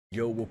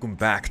Yo, welcome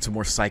back to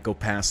more Psycho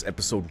Pass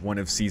episode 1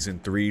 of season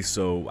 3.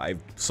 So I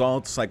saw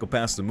Psycho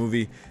Pass the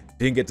movie,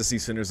 didn't get to see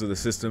Sinners of the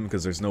System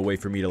because there's no way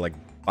for me to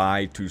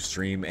buy to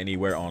stream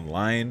anywhere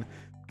online,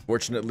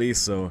 fortunately.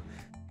 So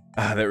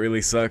that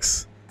really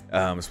sucks,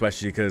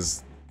 especially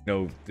because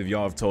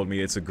y'all have told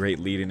me it's a great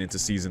lead-in into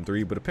season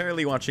 3, but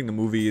apparently watching the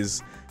movie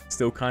is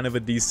still kind of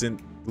a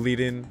decent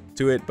lead-in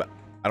to it. But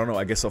I don't know,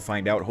 I guess I'll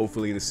find out.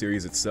 Hopefully the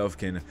series itself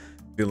can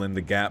fill in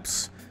the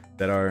gaps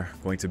that are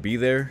going to be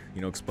there,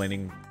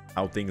 explaining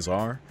how things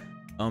are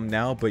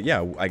now. But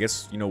yeah, I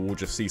guess we'll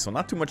just see. So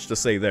not too much to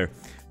say there,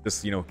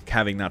 just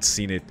having not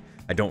seen it,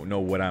 I don't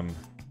know what I'm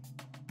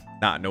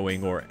not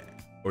knowing or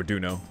do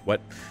know what.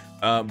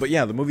 But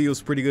yeah, the movie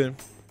was pretty good.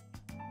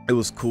 It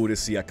was cool to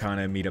see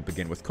Akane meet up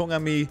again with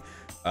Kogami,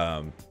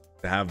 to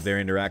have their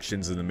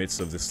interactions in the midst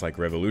of this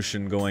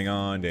revolution going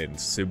on, and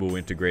Cebu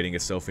integrating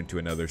itself into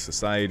another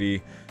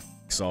society.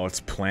 Saw its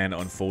plan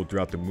unfold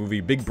throughout the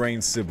movie. Big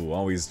brain Cebu,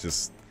 always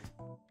just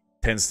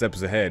 10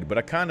 steps ahead, but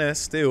Akane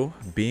still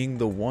being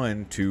the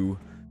one to...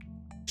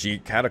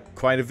 She had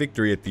quite a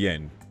victory at the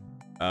end,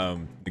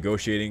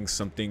 negotiating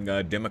something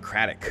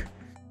democratic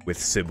with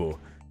Cebu.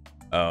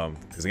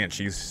 Because again,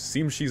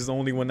 seems she's the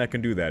only one that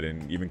can do that,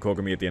 and even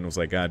Kogami at the end was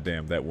like, God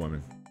damn, that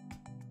woman.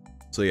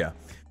 So yeah,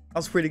 that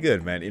was pretty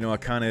good, man.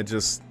 Akane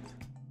just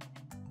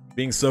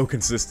being so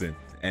consistent,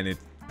 and it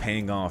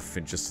paying off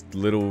in just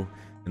little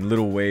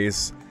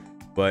ways.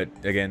 But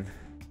again,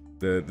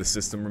 the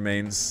system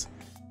remains.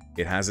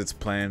 It has its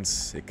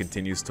plans. It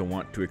continues to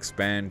want to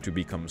expand, to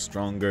become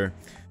stronger.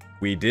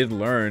 We did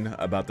learn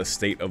about the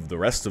state of the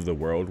rest of the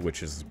world,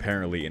 which is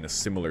apparently in a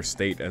similar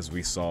state as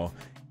we saw in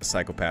the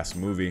Psycho Pass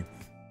movie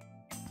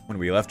when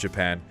we left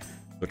Japan.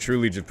 But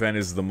truly, Japan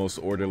is the most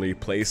orderly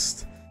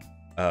placed.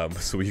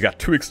 So you got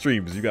two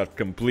extremes. You got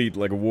complete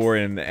war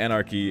and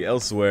anarchy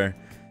elsewhere,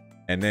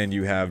 and then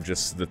you have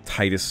just the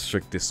tightest,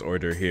 strictest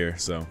order here.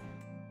 So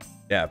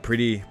yeah,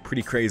 pretty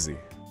crazy.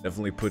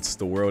 Definitely puts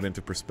the world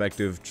into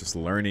perspective, just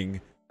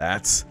learning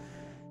that.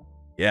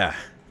 Yeah,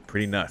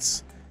 pretty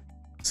nuts.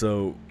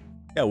 So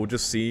yeah, we'll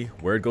just see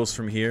where it goes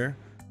from here,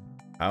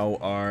 how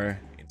our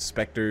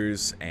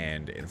inspectors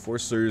and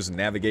enforcers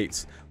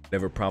navigate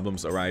whatever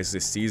problems arise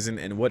this season,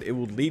 and what it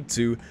will lead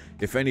to,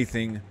 if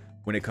anything,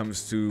 when it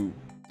comes to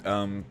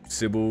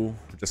Cebu,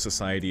 the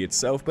society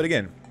itself. But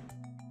again,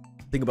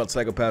 the thing about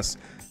Psycho Pass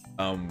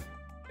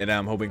that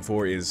I'm hoping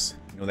for is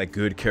that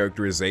good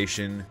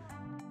characterization,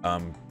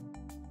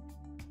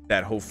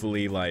 that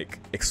hopefully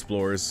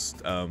explores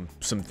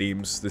some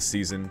themes this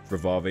season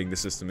revolving the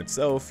system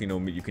itself.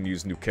 You can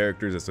use new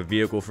characters as a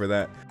vehicle for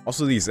that.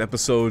 Also, these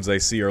episodes I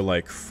see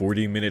are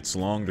 40 minutes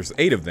long. There's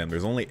 8 of them.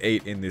 There's only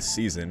 8 in this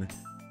season,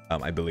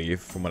 I believe,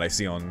 from what I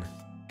see on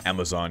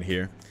Amazon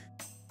here.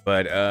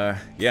 But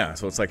yeah,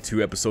 so it's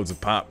 2 episodes a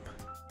pop,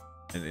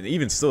 and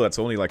even still, that's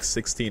only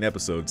 16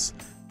 episodes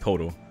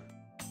total,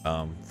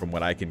 from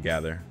what I can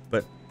gather.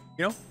 But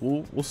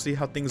we'll see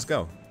how things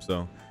go.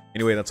 So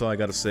anyway, that's all I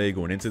gotta say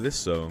going into this,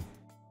 so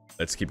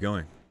let's keep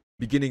going.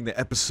 Beginning the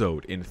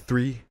episode in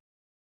 3,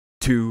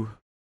 2,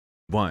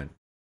 1.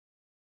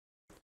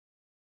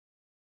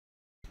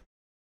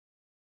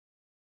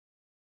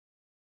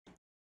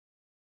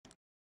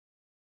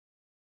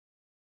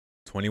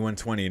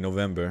 (2120)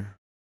 November.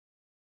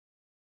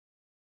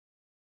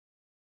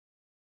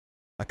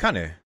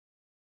 Akane.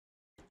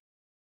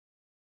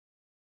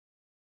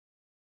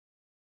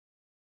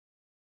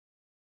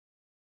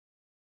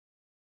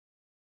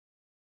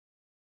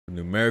 The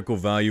numerical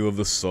value of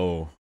the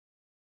soul.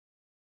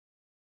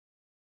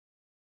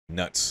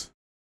 Nuts.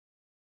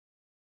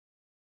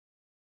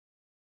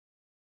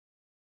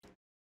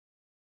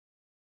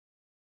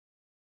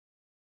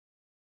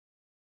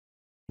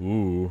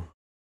 Ooh.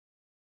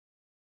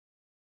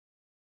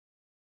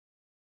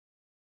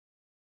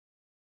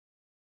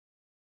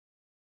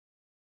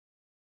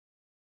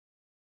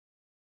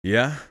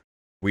 Yeah,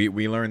 we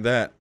learned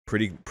that.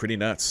 Pretty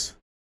nuts.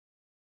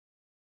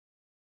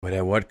 But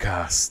at what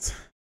cost?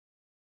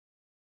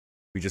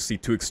 We just see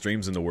 2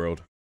 extremes in the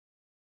world.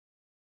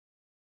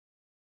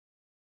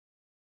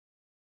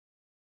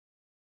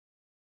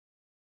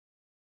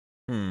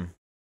 Who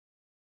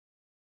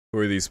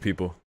are these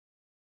people?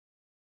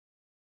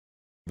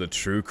 The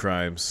true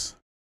crimes.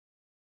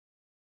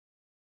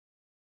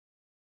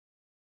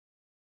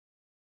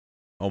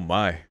 Oh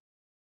my.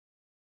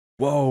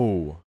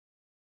 Whoa.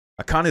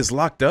 Akane's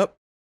locked up?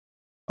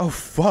 Oh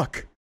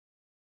fuck.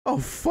 Oh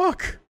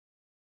fuck.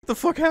 What the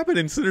fuck happened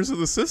in Sinners of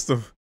the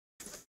System?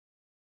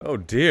 Oh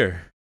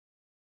dear.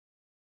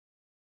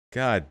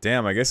 God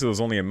damn, I guess it was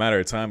only a matter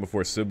of time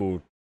before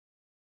Sybil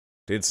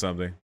did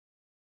something.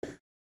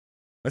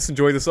 Let's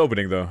enjoy this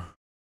opening though.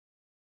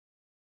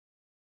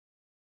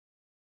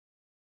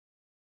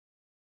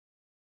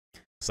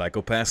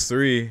 Psycho Pass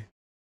 3.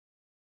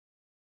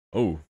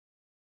 Oh.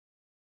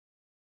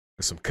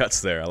 There's some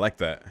cuts there. I like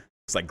that.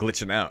 It's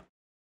glitching out.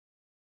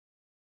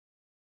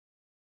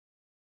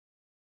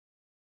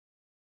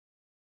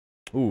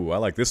 Ooh, I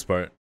like this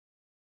part.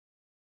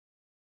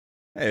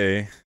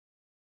 Hey.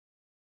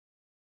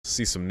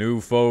 See some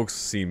new folks.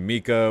 See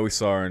Mika. We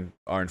saw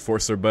our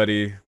enforcer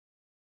buddy.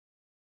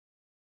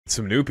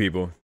 Some new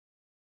people.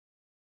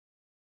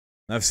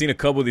 I've seen a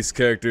couple of these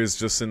characters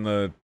just in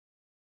the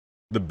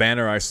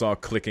banner I saw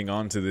clicking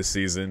onto this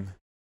season.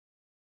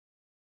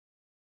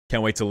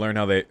 Can't wait to learn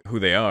who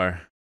they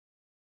are.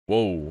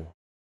 Whoa,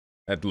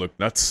 that looked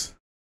nuts.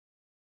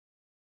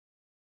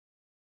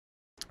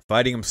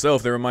 Fighting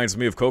himself, that reminds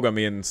me of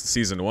Kogami in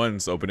season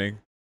 1's opening.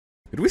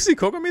 Did we see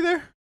Kogami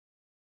there?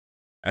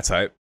 That's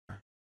hype.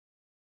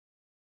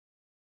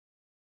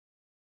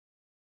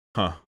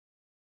 Huh.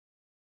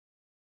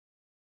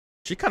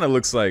 She kind of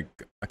looks like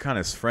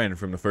Akane's friend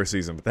from the first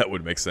season, but that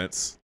would make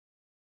sense.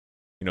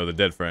 You know, the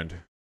dead friend.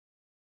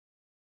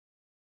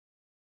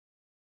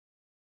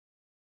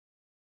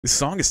 This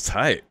song is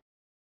tight.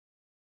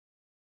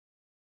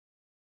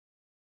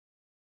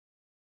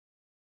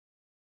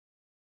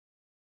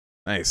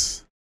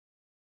 Nice.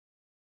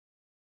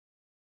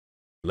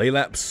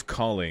 Laylap's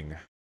calling.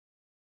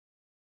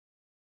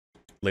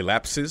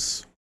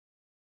 Laylapses?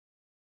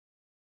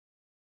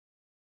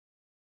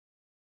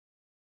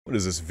 What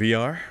is this,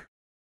 VR?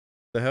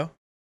 The hell?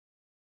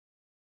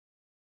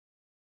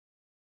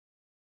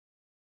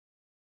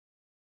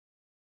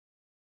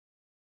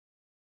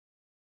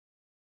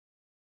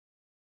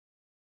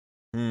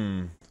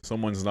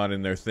 Someone's not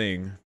in their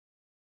thing.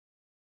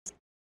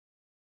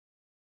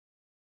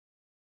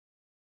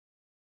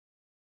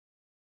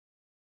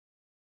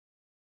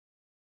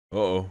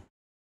 Uh-oh.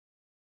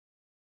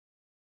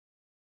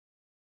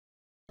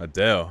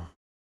 Adele.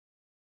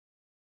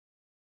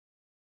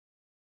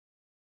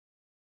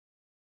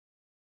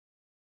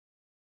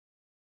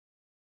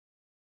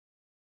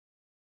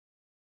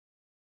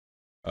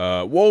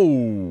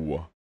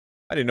 Whoa!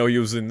 I didn't know he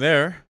was in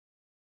there.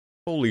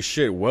 Holy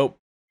shit, well,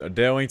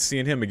 Adele ain't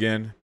seeing him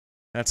again.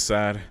 That's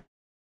sad.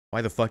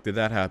 Why the fuck did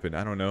that happen?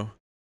 I don't know.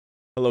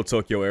 Hello,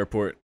 Tokyo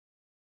Airport.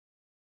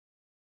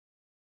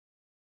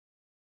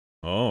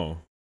 Oh.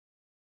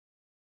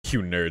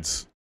 You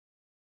nerds.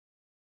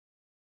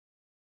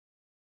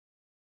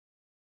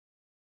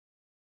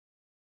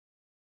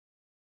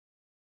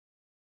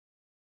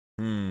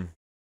 Is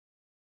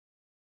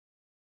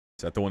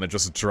that the one that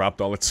just dropped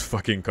all its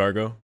fucking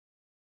cargo?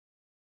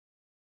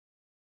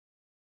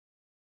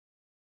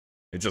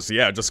 It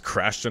just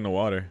crashed in the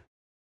water.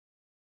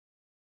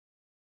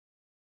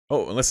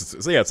 Oh, unless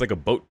it's, so yeah, it's like a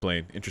boat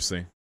plane.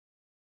 Interesting.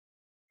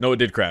 No, it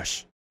did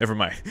crash. Never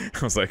mind.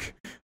 I was like,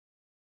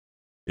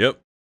 yep.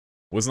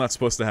 Was not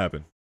supposed to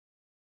happen.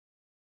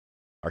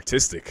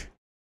 Artistic.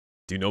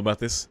 Do you know about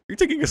this? You're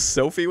taking a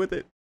selfie with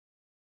it?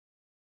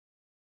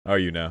 Are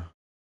you now?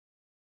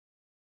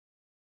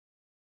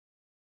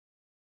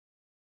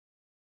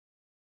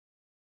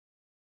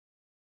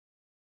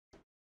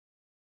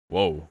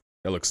 Whoa,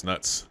 that looks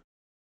nuts.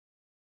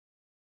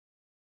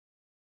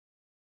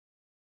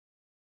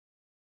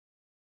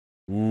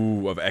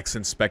 Ooh, of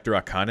ex-Inspector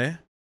Akane?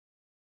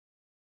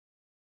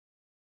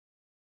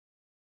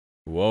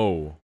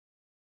 Whoa.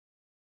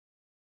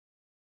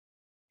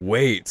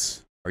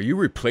 Wait, are you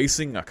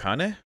replacing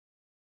Akane?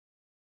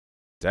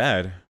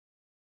 Dad?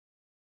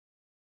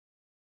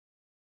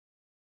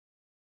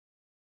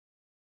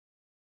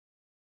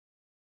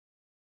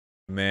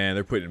 Man,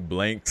 they're putting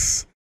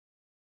blanks.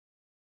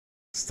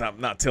 Stop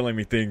not telling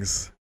me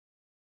things.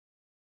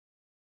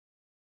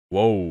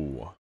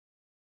 Whoa.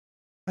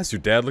 How's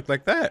your dad look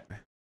like that?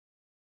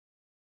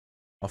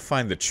 I'll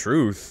find the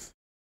truth.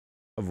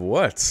 Of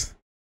what?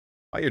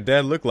 Why your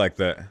dad look like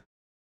that?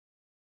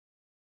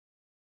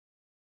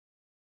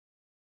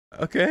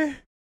 Okay.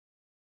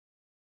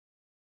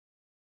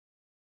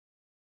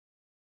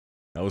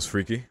 That was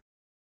freaky.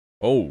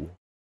 Oh.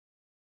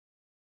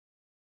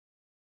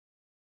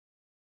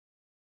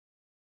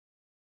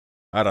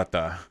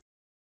 Arata.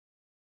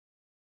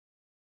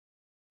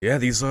 Yeah,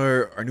 these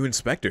are our new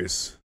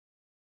inspectors.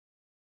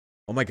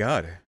 Oh my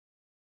god.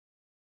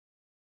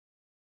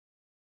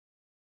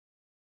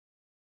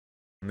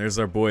 And there's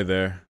our boy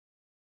there.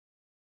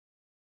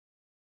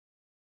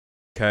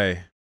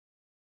 Kei.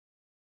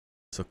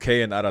 So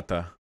Kei and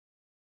Arata.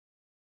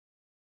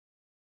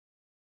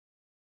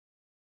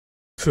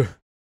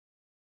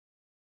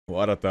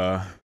 Well,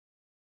 Arata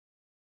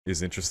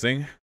is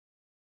interesting.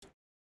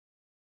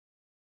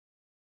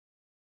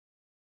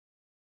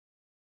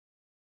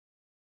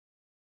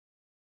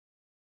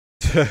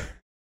 I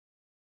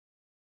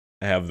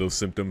have those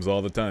symptoms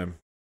all the time.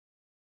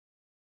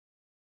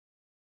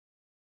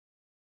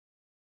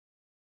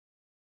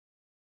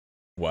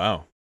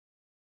 Wow.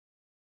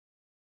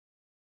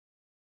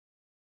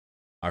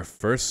 Our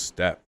first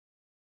step.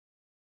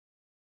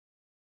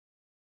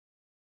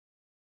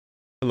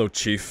 Hello,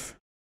 Chief.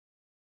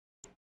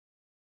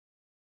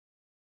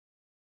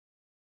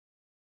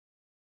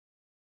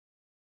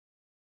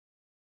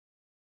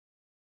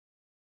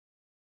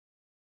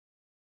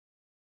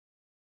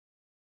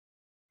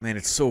 Man,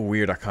 it's so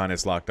weird Akane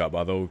is locked up,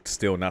 although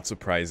still not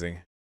surprising.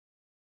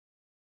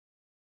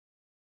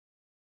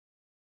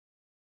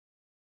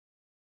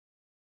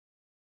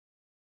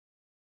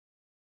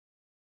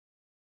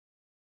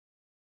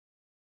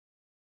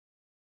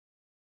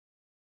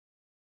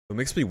 It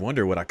makes me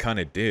wonder what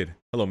Akane did.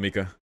 Hello,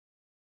 Mika.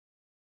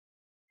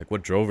 Like,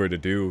 what drove her to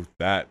do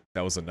that?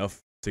 That was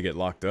enough to get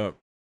locked up.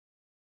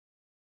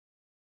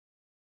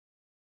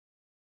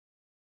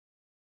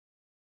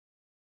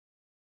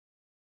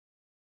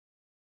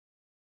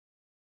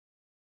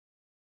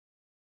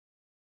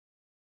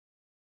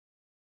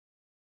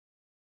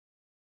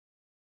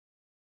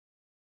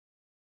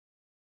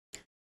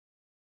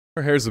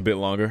 Her hair's a bit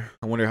longer.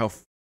 I wonder how...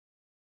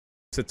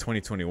 It's at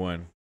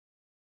 2021.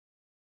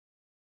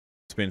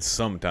 It's been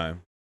some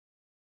time.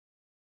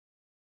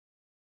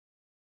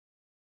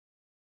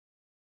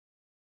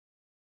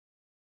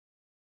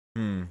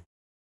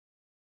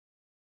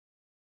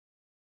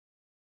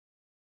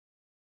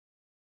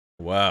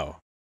 Wow.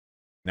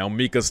 Now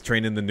Mika's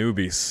training the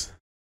newbies.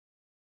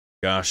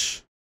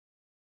 Gosh.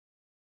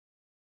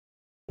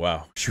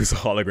 Wow. She was a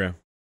hologram.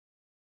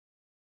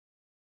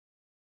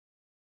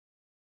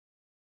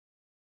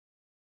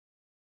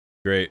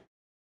 Great.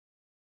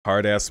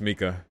 Hard-ass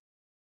Mika.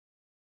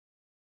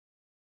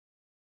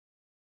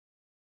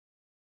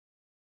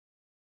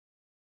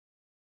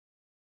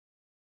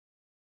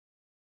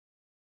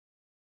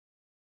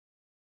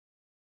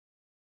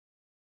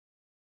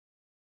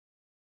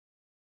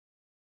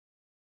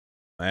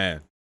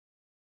 Man.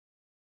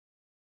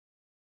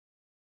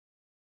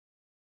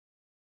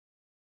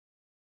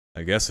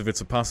 I guess if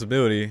it's a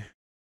possibility,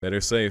 better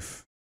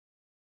safe.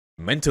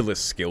 Mentalist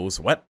skills?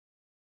 What?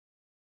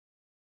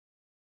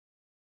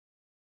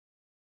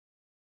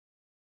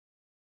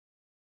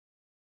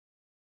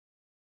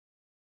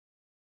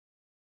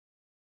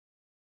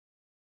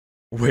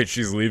 Wait,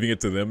 she's leaving it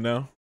to them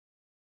now?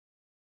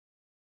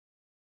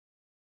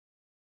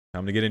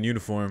 Time to get in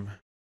uniform.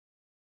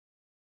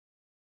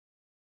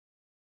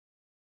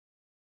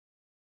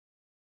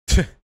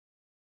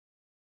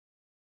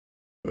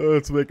 Oh,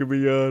 it's making me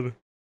yawn.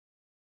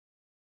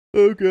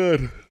 Oh,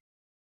 God.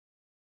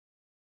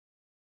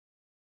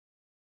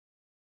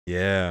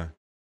 Yeah.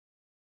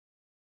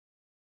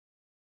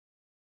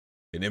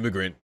 An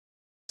immigrant.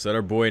 Is that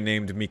our boy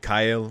named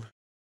Mikhail?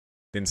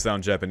 Didn't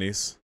sound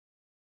Japanese.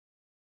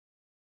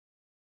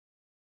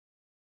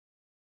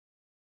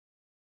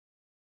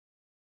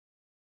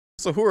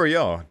 So who are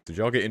y'all? Did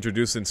y'all get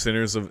introduced in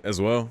Sinners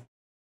as well?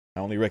 I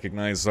only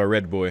recognize our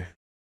red boy.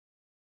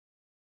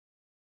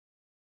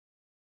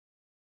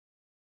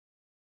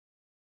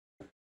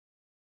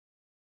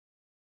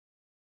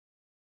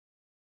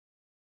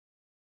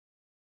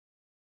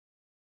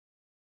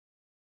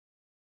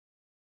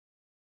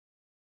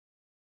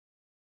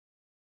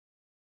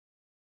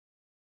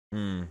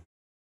 Hmm.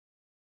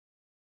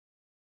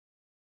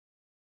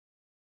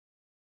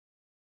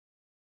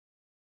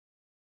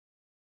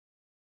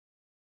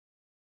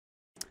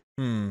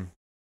 Hmm.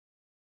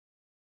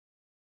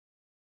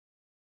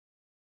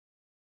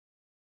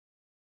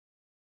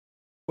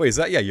 Wait, is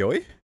that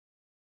Yayoi?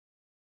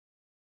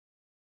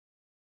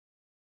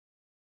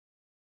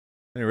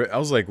 Anyway, I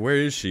was like, where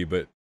is she?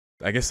 But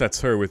I guess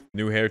that's her with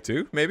new hair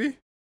too, maybe?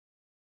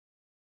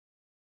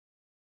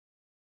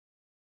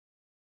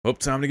 Well,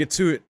 time to get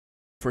to it.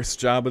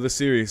 First job of the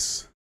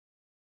series.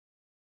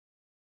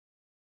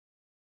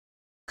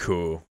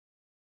 Cool.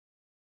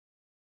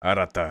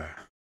 Arata.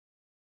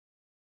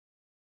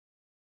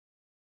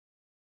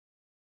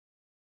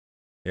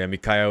 Yeah,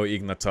 Mikhail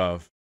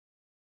Ignatov.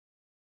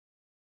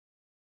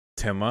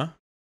 Tema.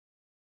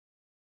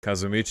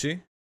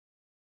 Kazumichi.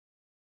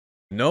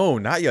 No,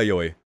 not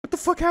Yayoi. What the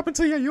fuck happened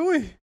to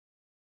Yayoi?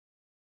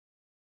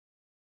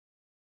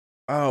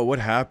 Oh, what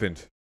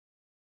happened?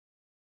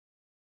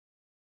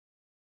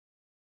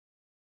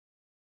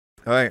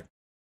 Alright.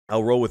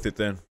 I'll roll with it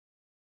then.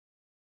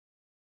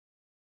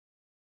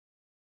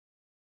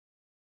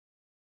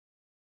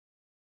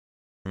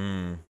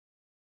 Hmm.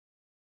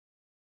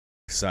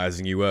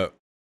 Sizing you up.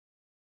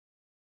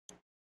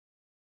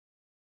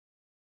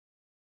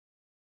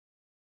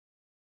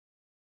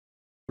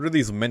 What are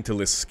these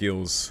mentalist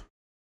skills?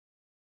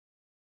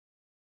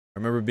 I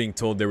remember being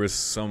told there was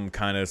some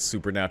kind of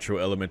supernatural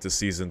element to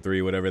season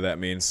 3, whatever that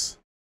means.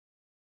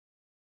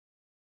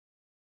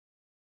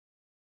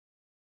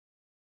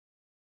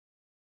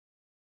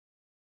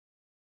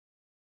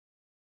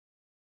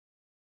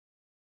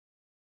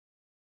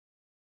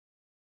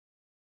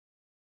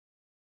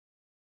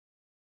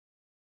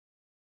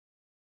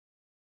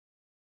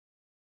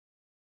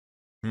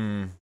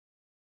 Hmm.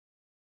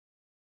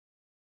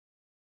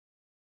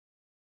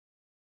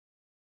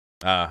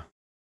 Ah.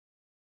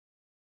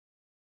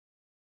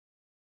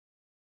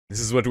 This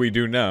is what we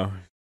do now.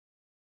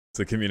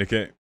 To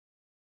communicate.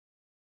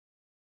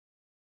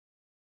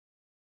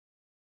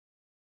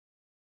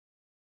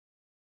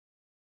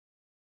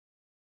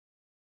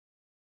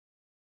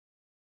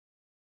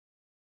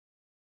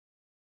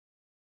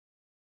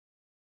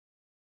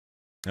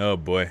 Oh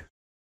boy.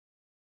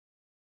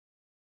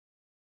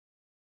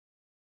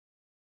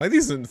 Why are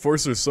these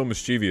enforcers so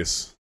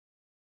mischievous?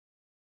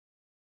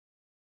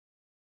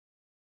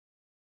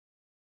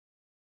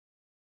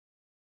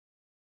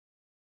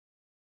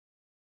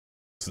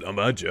 It's not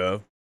my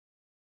job.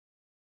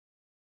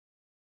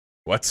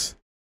 What?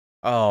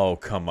 Oh,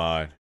 come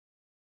on.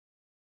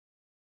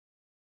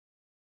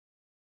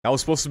 That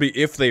was supposed to be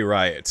if they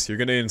riot. You're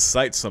gonna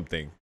incite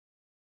something.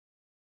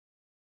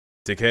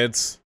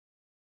 Dickheads.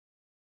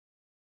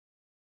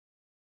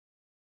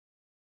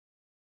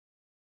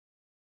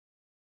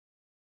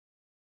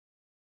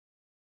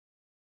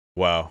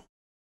 Wow.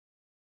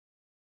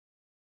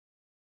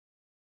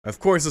 Of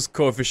course this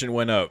coefficient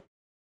went up.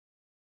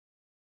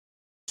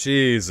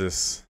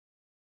 Jesus.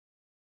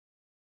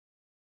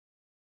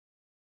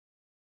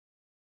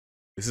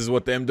 This is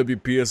what the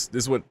MWPS,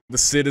 this is what the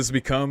SID has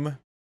become.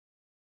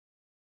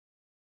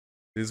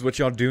 This is what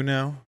y'all do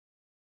now?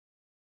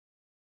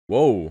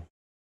 Whoa.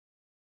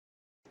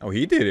 Oh,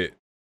 he did it.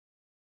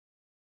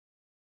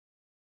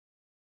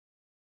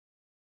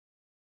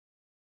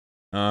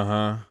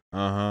 Uh-huh.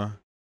 Uh-huh.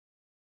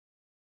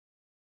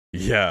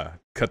 Yeah.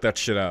 Cut that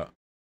shit out.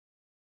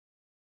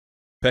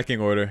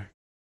 Pecking order.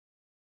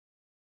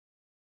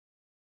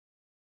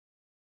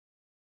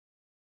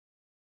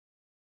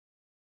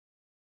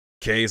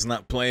 K's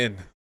not playing.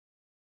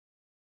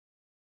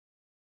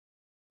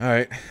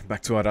 Alright,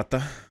 back to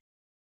Arata.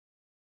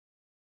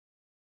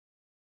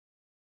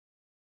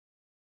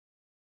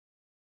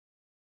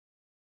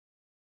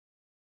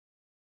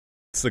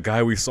 It's the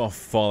guy we saw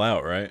fall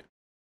out, right?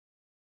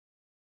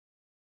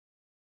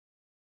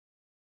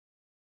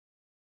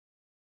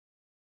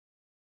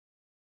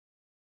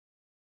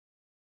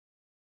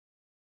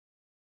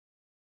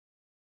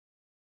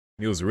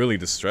 He was really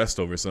distressed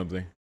over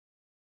something.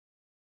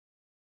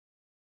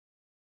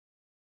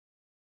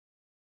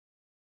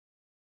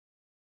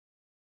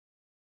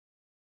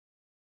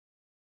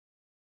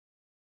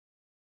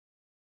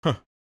 Huh.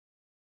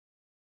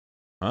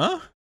 Huh?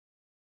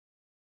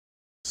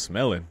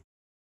 Smelling.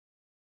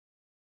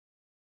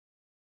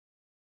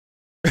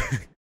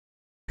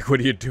 What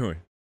are you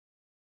doing?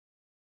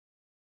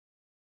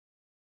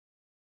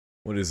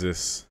 What is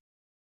this?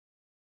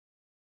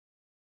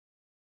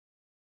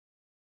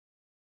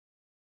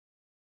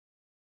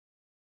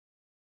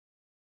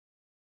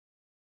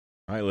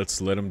 Alright,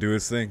 let's let him do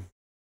his thing.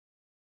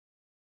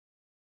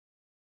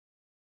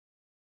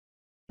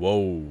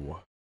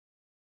 Whoa.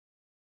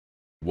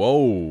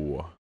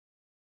 Whoa.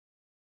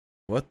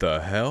 What the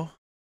hell?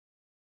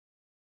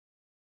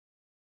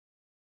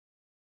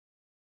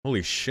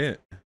 Holy shit.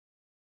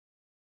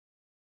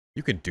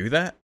 You can do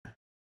that?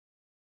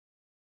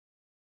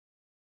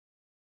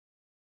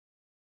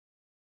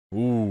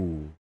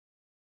 Ooh.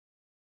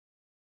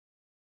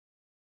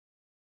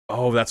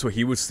 Oh, that's what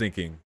he was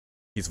thinking.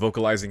 He's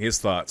vocalizing his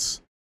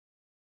thoughts.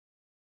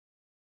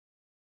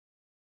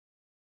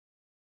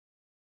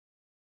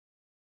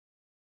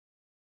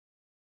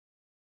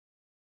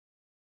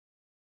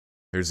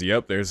 There's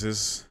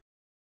his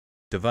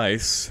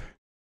device.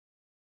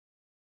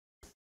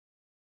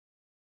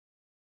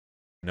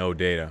 No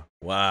data.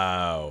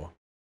 Wow.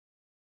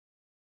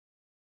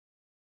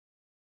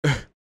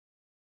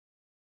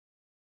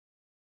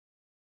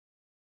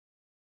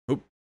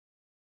 Oop.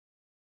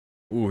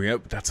 Ooh,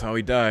 yep, that's how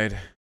he died. Can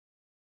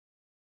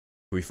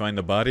we find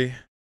the body?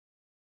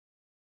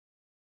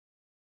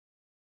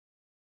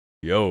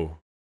 Yo.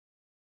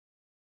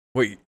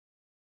 Wait.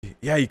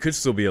 Yeah, he could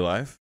still be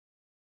alive.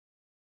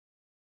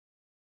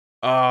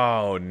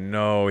 Oh,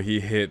 no. He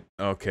hit...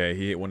 Okay,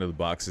 he hit one of the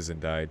boxes and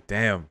died.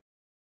 Damn.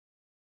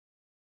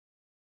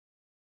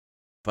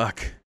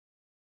 Fuck.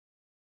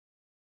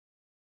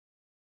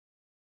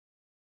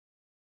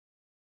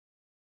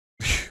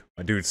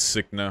 My dude's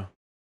sick now.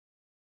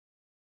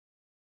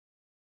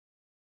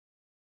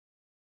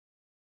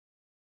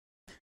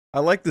 I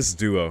like this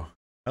duo.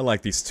 I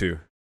like these two.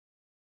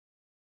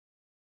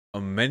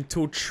 A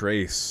mental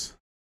trace.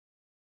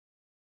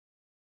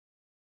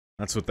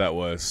 That's what that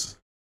was.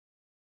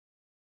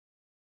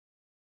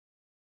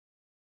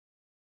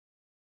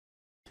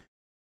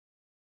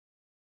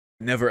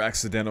 Never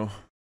accidental.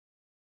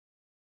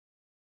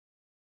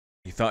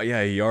 He thought,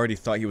 yeah, he already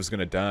thought he was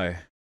gonna die.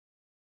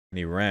 And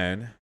he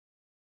ran.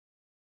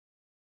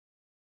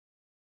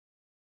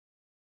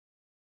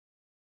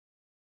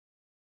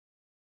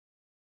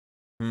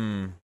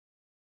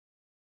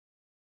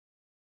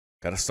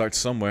 Gotta start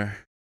somewhere.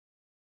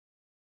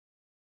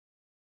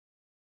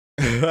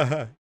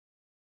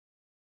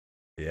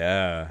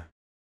 Yeah.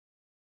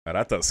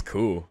 Arata's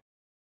cool.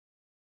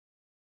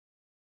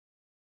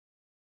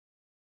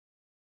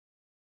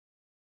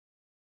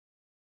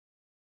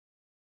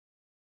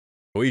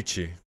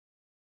 Koichi.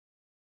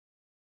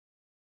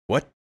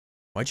 What?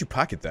 Why'd you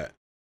pocket that?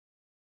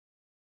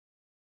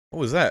 What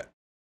was that?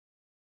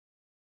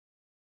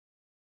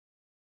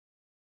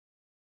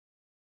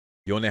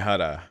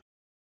 Yonehara.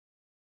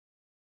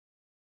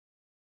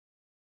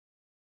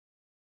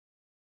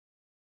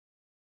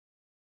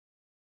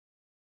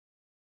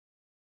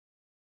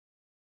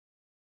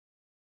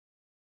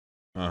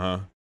 Uh-huh.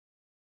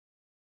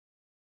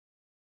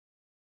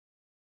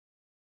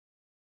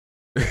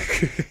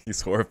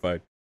 He's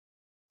horrified.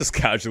 Just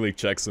casually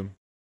checks him.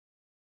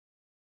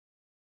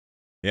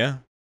 Yeah.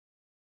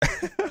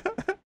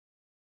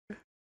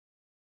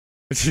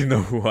 Do you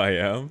know who I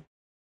am?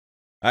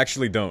 I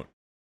actually don't.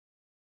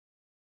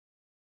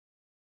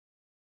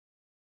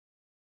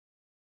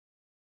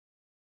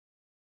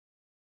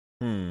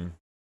 Hmm.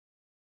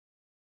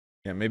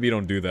 Yeah, maybe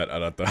don't do that,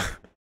 Arata.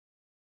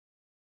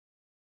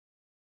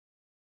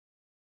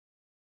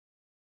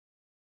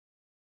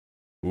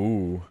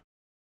 Ooh.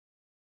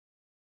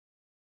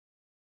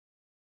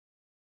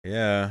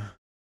 Yeah.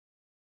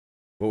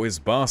 Well, his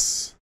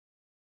boss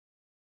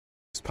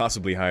is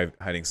possibly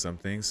hiding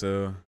something,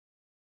 so...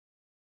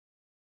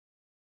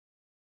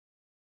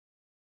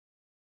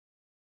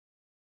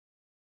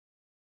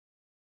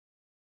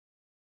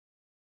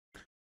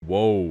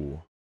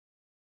 Whoa.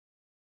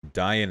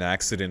 Die in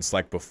accidents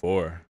like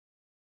before.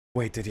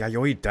 Wait, did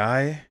Yayoi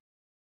die?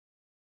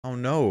 Oh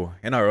no.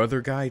 And our other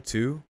guy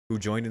too? Who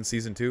joined in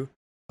season 2?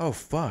 Oh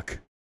fuck.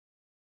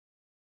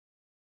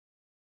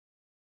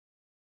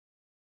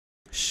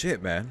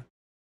 Shit, man.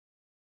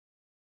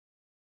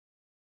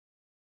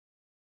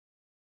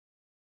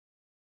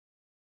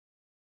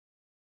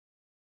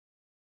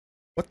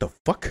 What the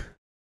fuck?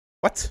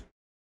 What?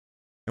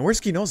 And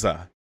where's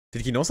Kinoza?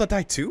 Did Kinoza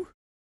die too?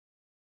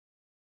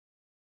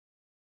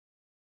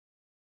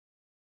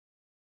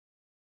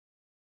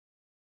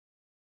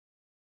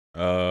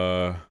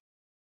 Uh...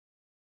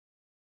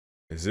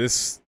 Is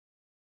this...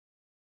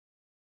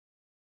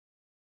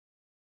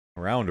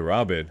 Round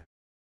Robin?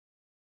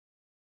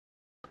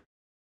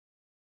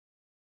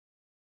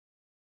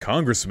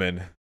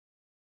 Congressman?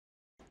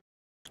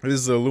 This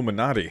is the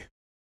Illuminati.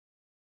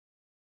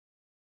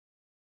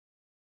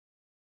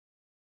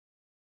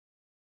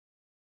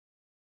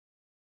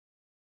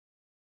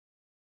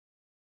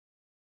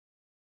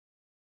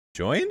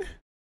 Join?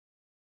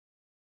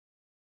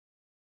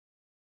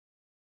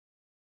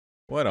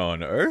 What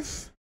on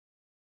earth?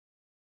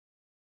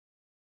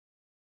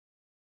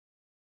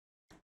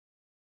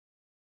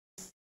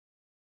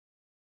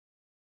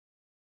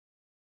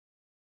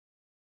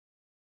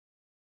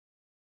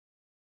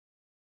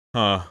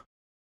 Huh.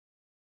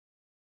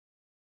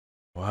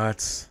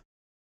 What?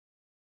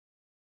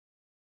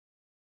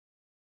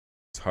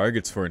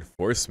 Targets for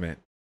enforcement.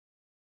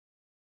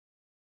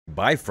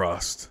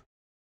 Bifrost.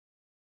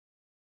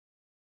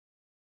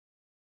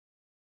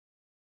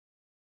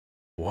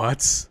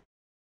 What?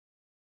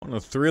 On a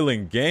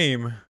thrilling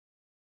game?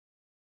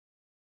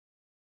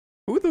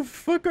 Who the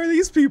fuck are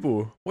these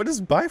people? What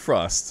is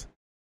Bifrost?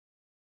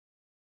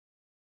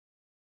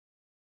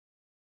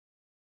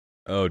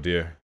 Oh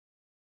dear.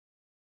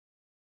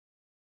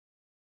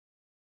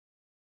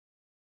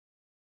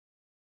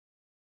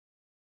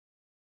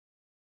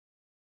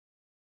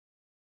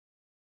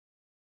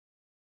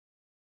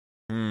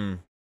 Hmm.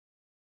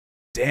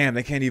 Damn,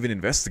 they can't even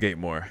investigate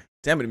more.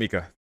 Damn it,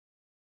 Mika.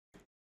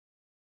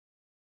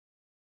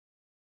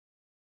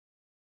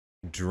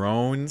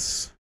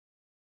 Drones?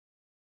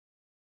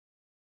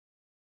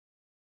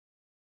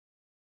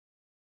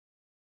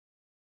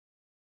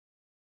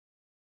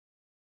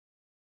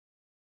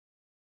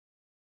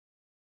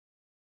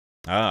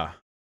 Ah.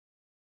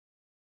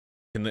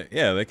 Can they,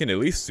 yeah, they can at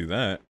least do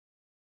that.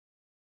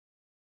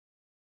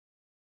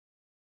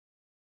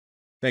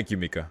 Thank you,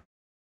 Mika.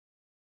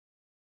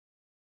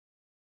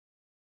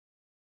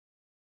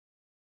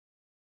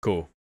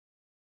 Cool.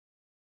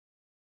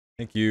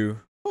 Thank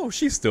you. Oh,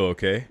 she's still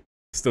okay.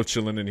 Still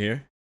chilling in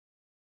here.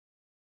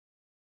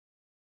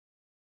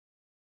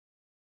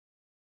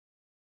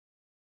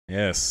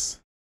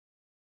 Yes.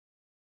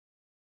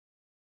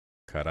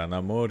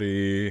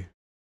 Karanamori.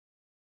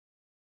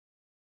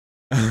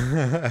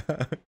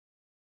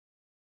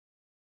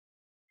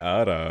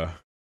 Ara.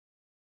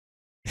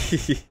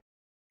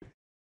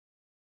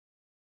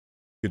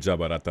 Good job,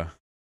 Arata.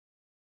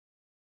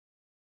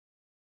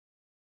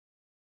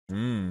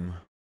 Mmm.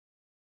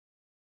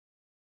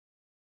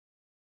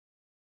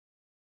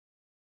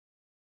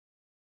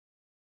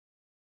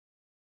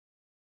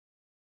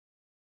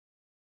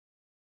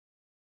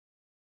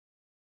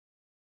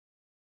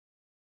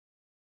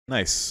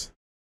 Nice.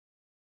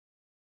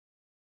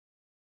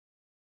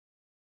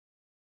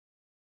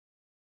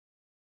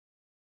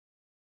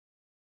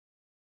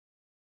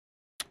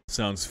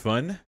 Sounds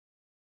fun.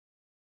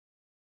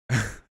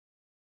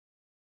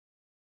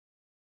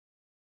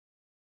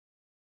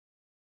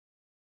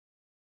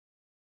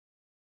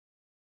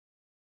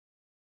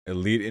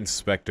 Elite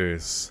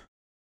inspectors.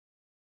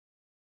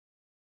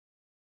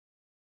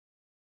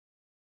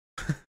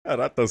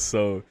 Arata's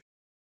so...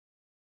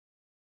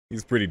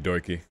 He's pretty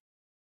dorky.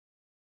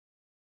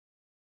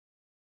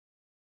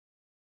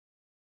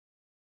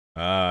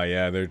 Ah,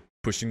 yeah, they're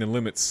pushing the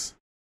limits.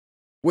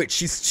 Wait,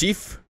 she's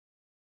chief?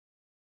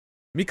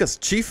 Mika's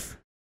chief?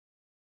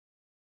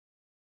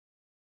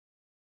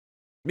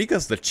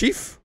 Mika's the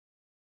chief?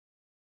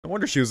 No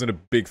wonder she was in a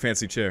big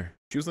fancy chair.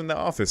 She was in the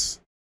office.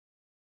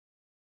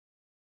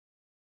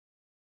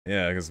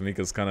 Yeah, because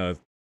Mika's kind of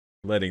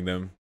letting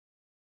them.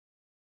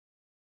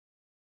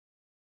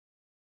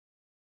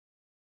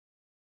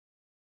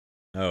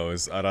 Oh,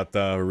 is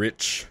Arata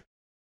rich?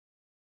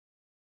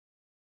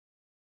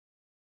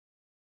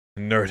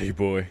 Nerdy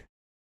boy.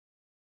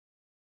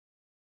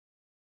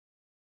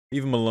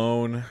 Leave him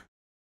alone.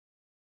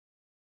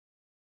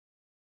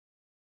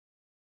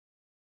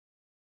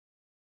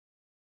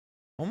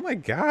 Oh my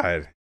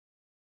god.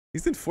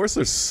 These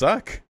enforcers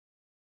suck.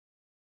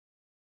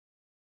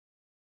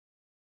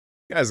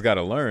 You guys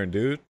gotta learn,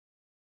 dude.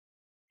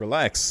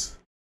 Relax.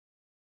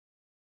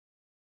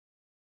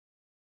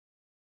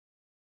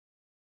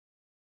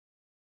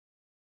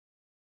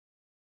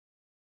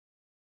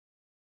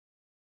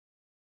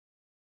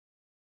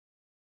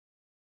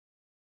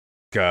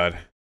 God.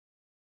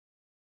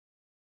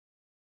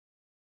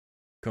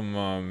 Come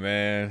on,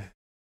 man.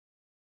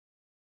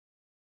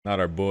 Not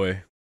our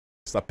boy.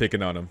 Stop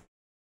picking on him.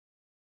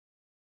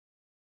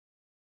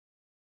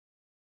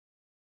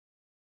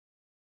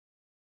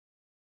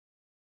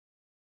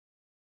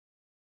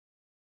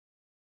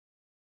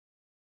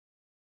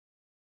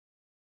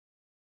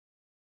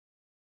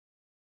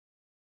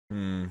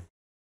 Hmm.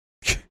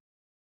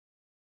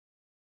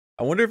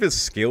 I wonder if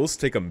his skills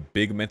take a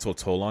big mental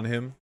toll on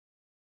him.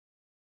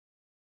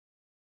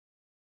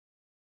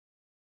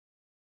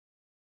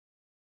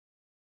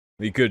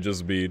 He could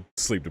just be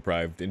sleep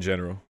deprived in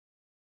general.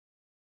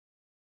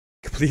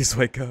 Please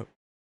wake up.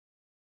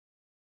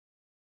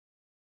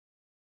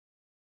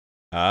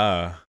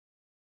 Ah.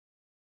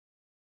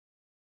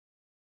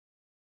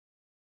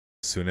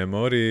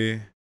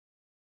 Tsunemori.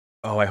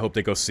 Oh, I hope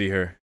they go see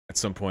her at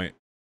some point.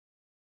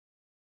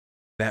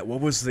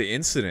 What was the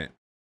incident?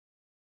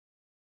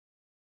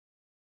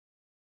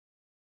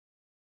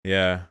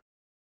 Yeah.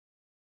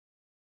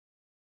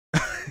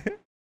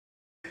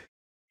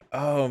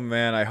 Oh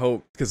man, I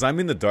hope, because I'm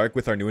in the dark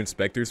with our new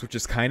inspectors, which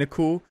is kind of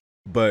cool,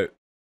 but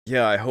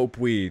yeah, I hope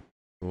we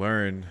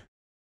learn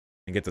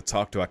and get to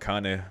talk to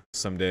Akane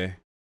someday.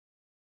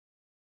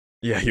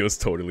 Yeah, he was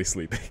totally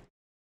sleeping.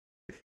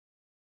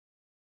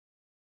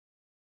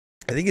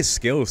 I think his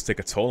skills take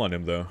a toll on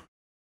him, though.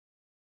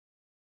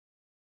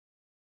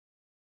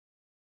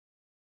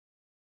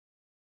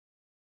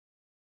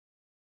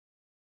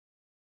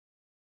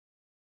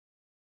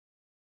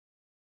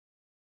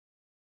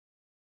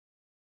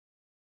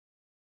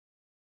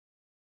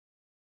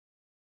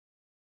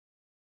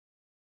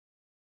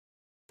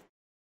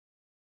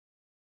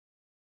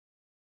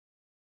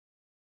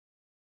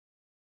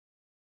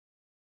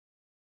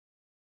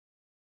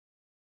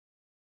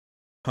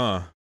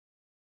 Huh.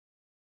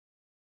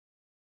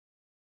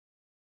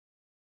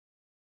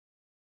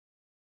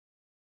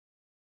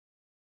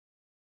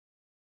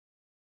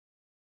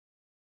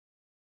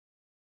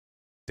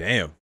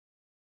 Damn.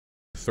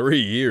 3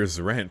 years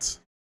rent.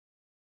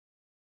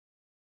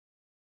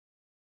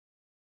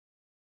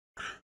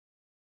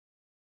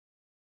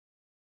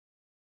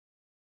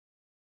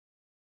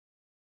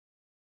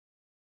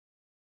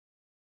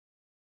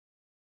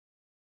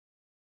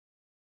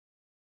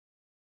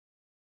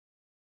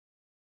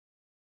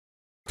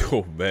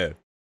 Oh man.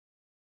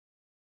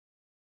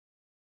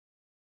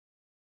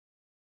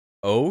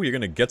 Oh, you're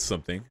gonna get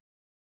something.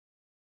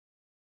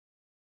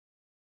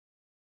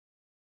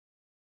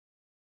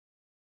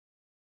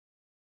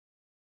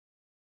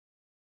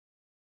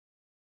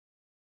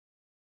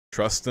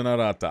 Trust in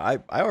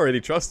Arata. I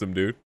already trust him,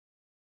 dude.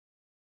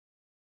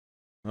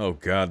 Oh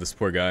god, this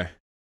poor guy.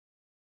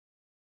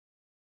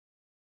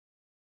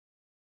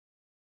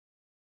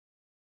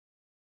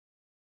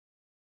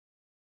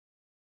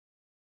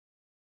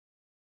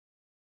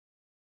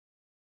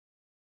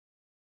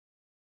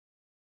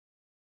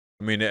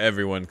 I mean,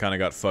 everyone kind of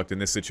got fucked in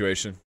this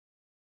situation.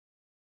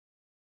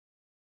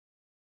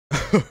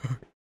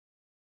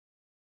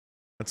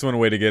 That's one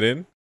way to get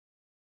in.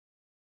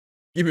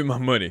 Give me my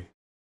money.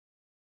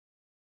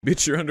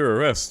 Bitch, you're under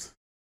arrest.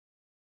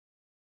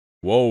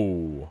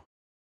 Whoa.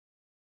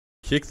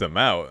 Kick them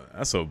out.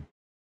 That's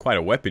quite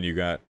a weapon you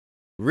got.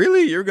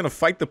 Really? You're gonna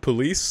fight the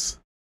police?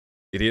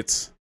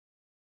 Idiots.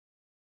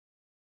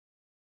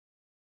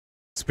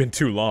 It's been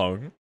too long.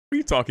 Who are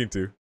you talking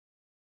to?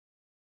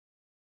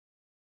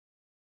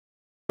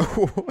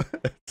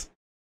 What?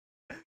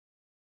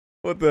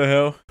 What the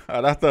hell?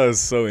 I thought that was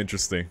so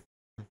interesting.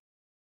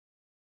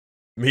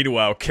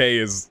 Meanwhile, Kay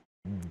is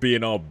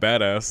being all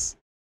badass.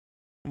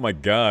 Oh my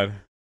god.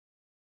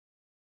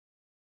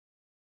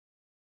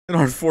 And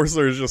our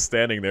enforcer is just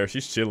standing there.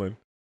 She's chilling.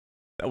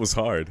 That was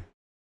hard.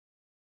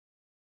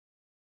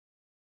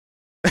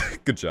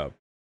 Good job.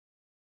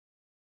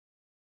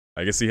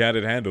 I guess he had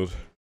it handled.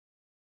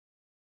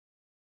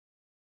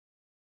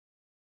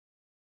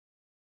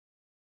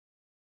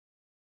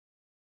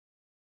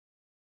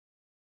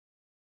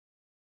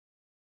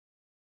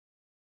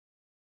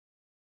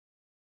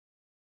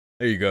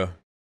 There you go.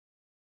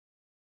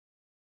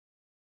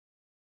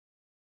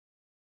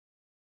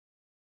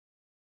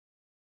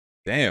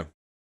 Damn.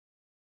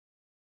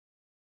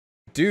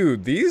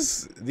 Dude,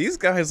 these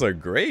guys are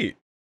great.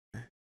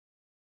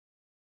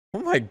 Oh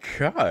my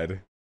god.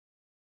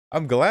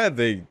 I'm glad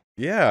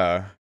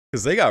yeah,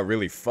 because they got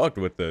really fucked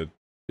with the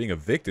being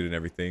evicted and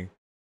everything.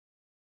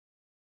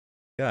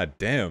 God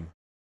damn.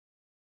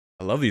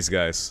 I love these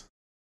guys.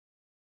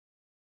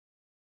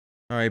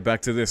 Alright,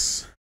 back to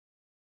this.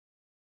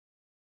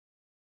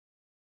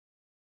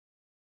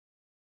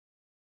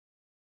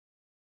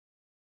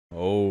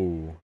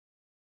 Oh.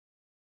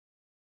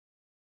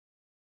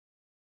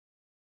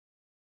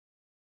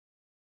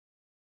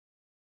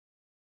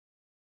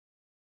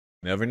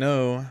 Never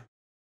know.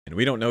 And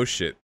we don't know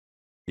shit.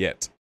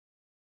 Yet.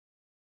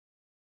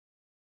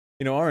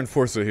 You know, our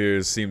enforcer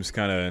here seems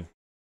kind of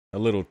a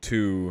little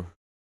too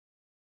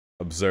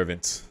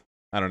observant.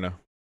 I don't know.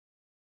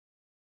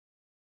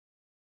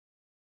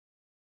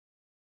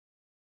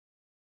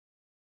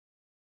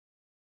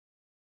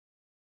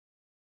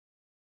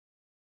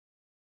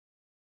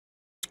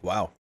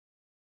 Wow.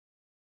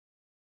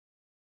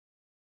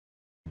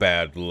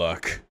 Bad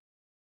luck.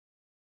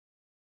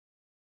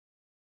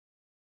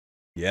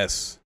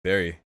 Yes,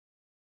 very.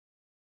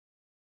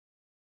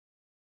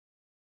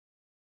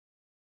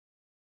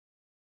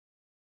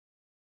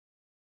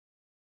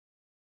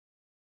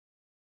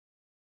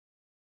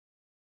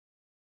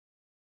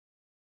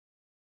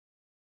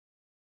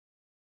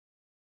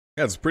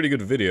 Yeah, it's a pretty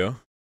good video.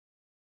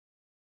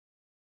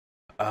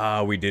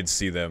 Ah, we did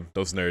see them.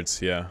 Those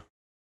nerds, yeah.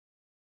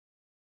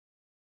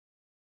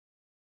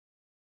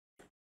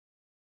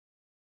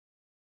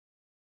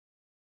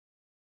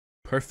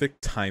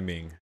 Perfect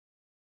timing.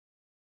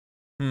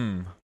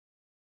 Hmm.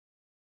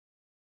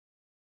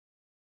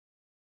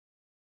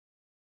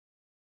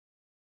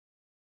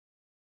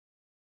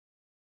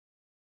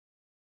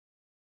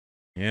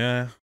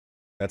 Yeah,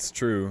 that's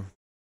true.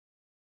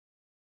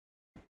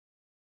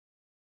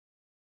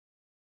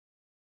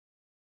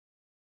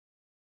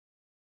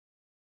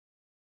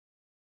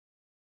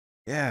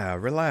 Yeah,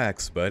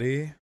 relax,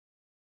 buddy.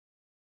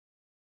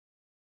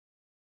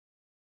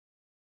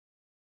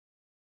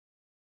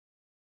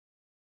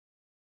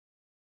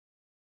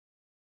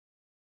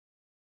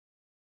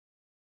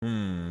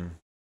 Hmm.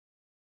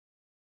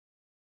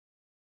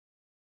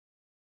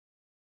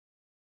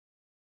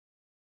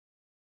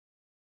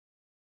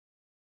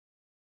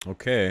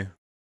 Okay.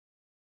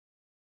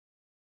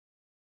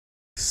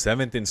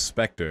 Seventh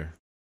inspector.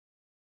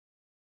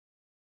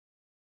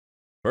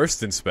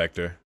 First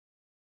inspector.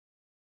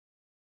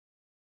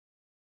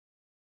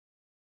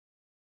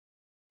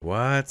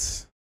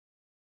 What?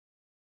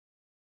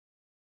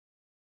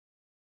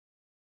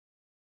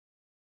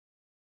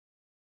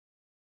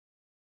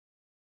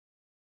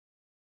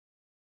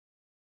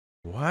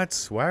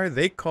 What? Why are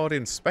they called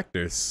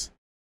inspectors?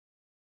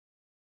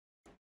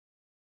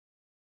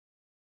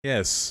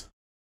 Yes.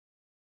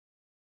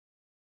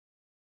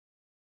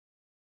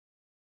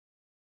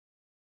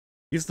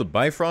 He's the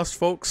Bifrost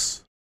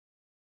folks?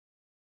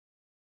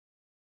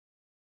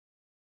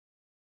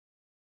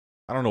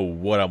 I don't know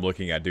what I'm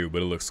looking at, dude,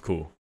 but it looks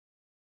cool.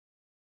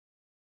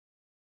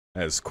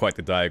 That is quite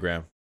the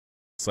diagram.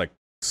 It's like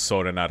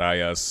Sora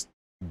Naraya's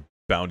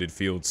bounded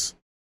fields.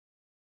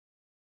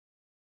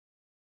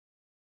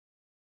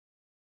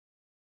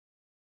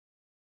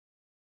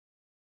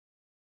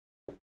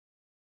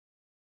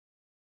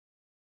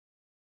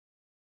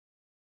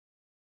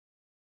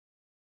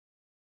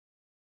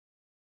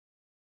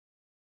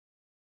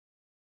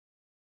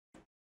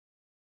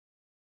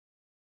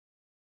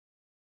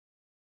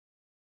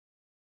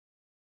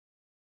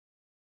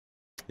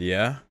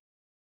 Yeah.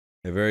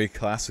 They're very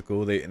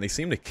classical. They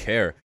seem to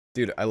care.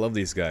 Dude, I love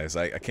these guys.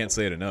 I can't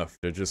say it enough.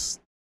 They're just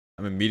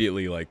I'm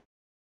immediately like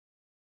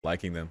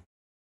liking them.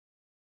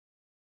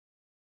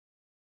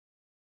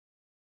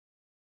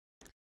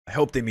 I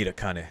hope they meet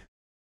Akane.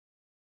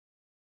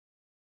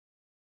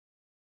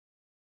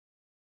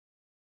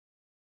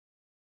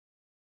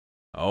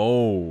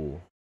 Oh.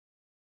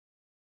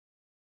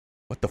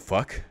 What the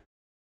fuck?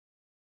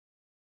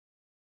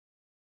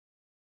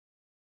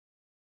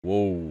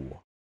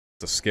 Whoa.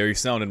 It's a scary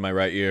sound in my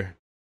right ear.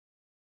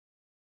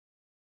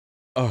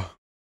 Oh.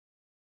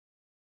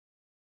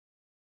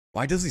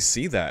 Why does he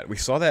see that? We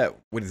saw that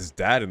with his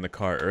dad in the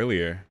car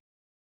earlier.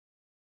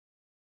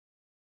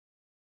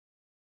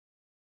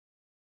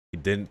 He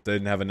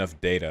didn't have enough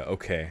data.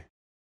 Okay.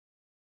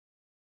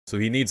 So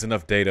he needs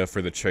enough data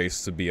for the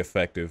trace to be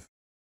effective.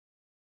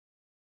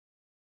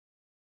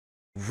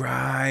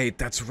 Right,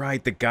 that's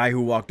right. The guy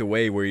who walked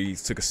away where he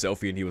took a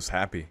selfie and he was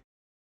happy.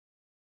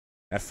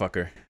 That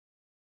fucker.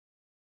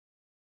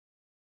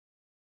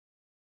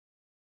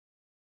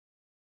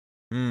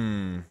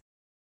 Hmm.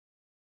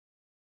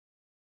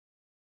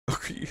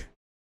 Okay.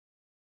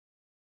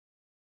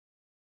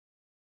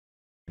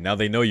 Now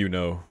they know you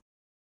know.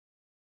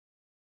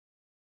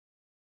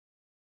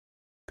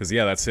 Cause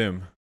yeah, that's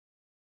him.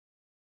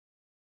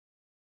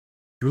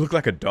 You look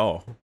like a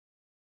doll.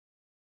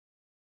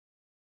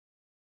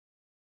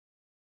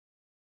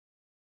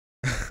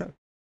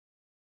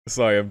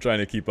 Sorry, I'm trying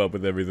to keep up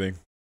with everything.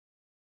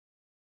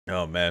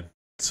 Oh man,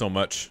 so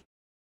much.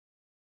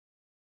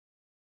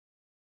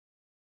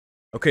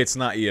 Okay, it's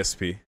not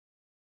ESP.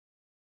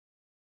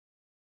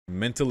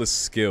 Mentalist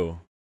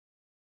skill.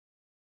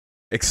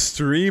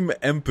 Extreme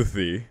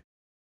empathy.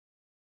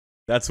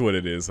 That's what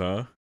it is,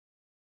 huh?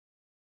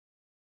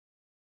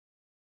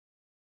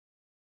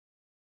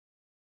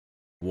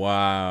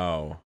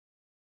 Wow.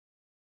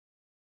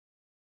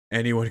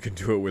 Anyone can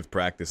do it with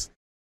practice.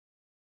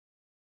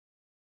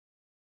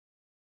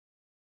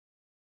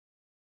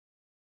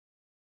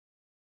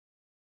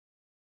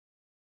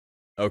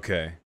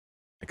 Okay.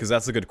 Because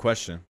that's a good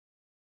question.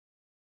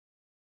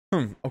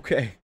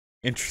 Okay.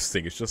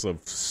 Interesting. It's just a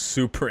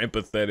super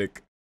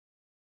empathetic,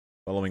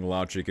 following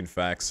logic and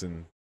facts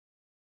and.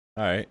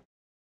 All right.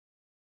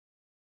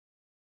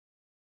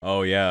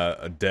 Oh yeah,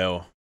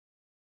 Adele.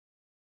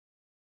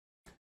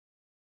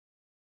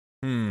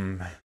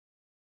 Hmm.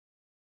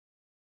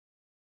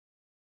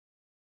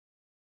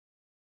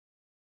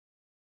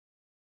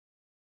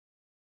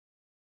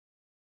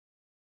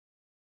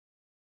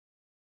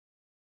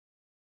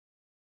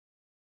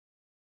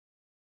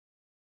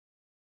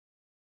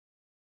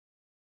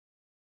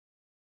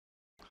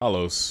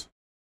 Hollows.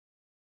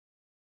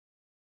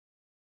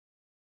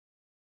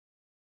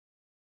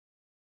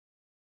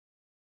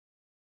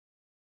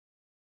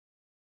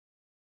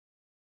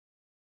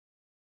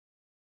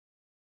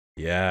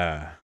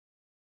 Yeah.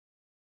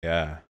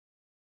 Yeah.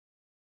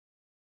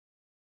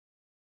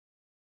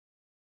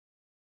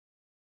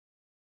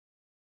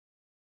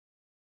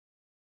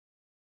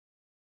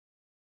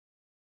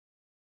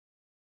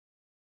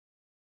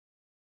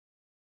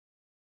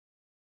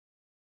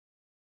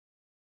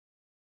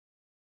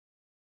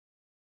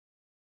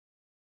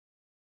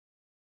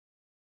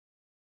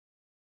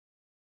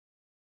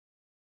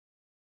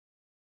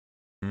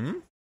 Hmm.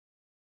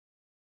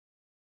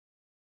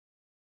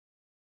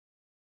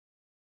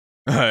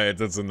 All right,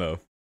 that's enough.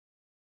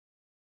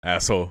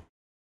 Asshole.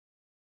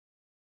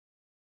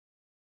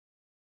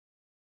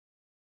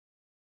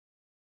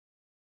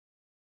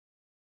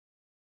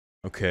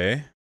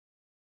 Okay.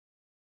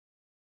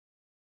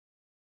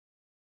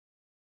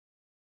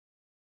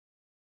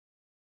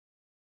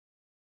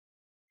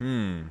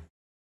 Hmm.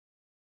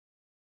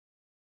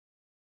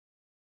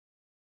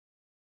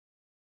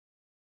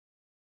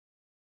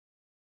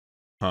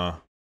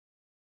 Huh.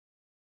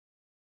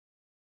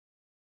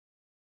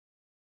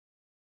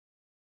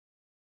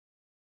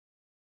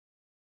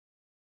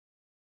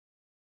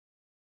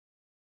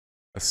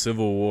 A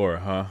civil war,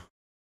 huh?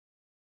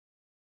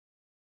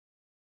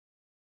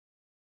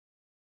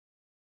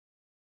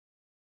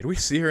 Did we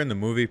see her in the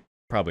movie?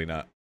 Probably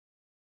not.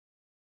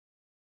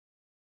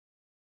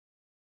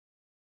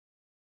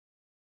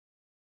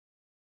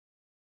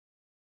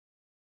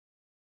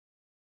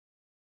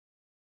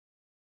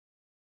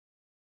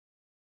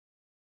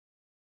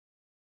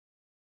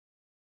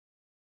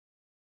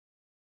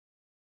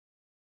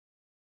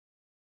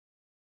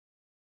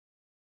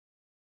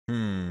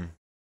 Hmm.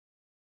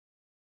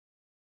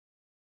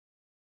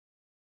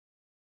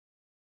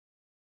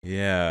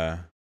 Yeah.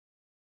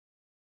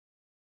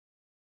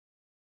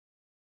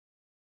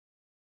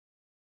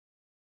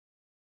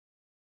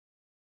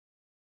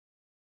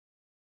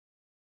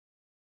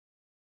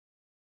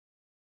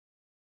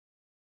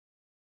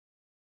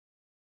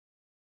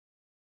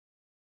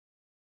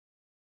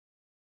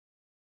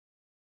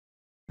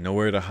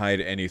 Nowhere to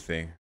hide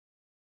anything.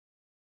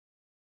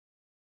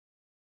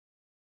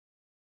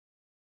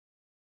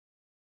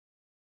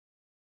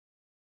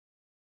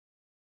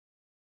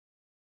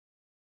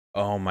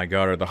 Oh my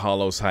god, are the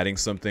hollows hiding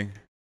something?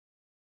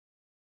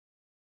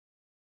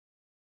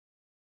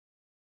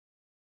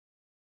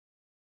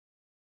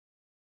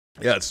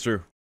 Yeah, it's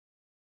true.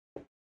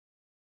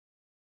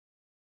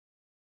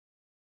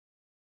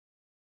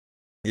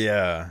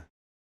 Yeah.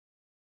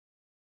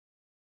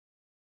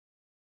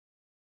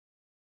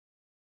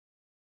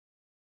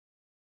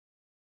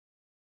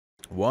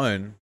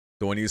 One,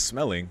 the one he's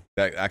smelling,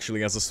 that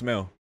actually has a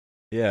smell.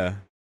 Yeah.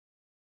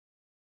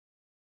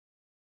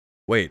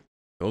 Wait,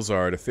 those are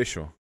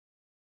artificial.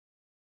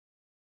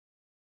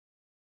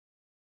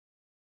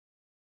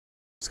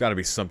 There's gotta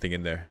be something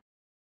in there.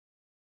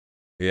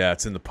 Yeah,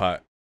 it's in the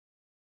pot.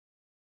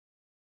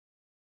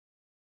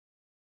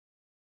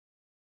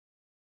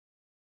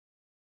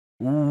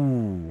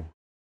 Ooh.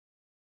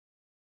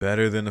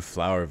 Better than a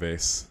flower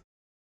vase.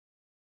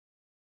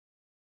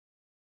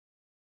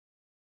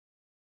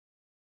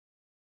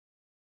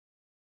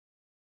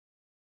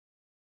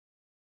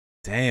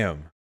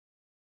 Damn.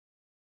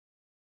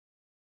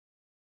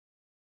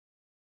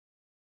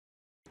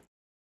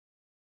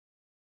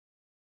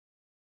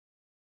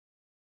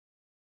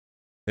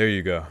 There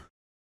you go.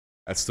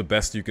 That's the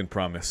best you can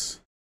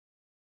promise.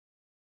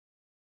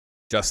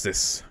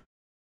 Justice.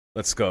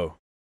 Let's go.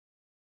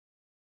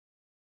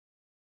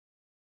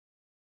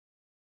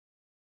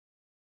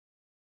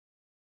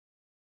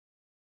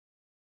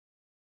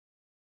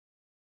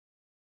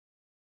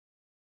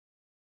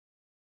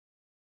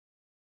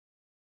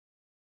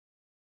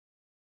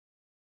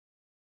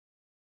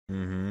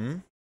 Mm-hmm.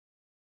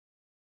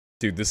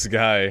 Dude, this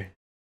guy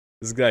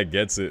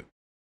gets it.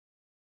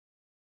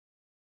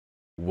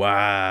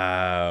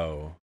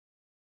 Wow.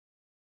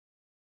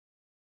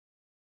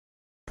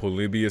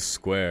 Polybius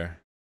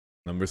Square.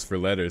 Numbers for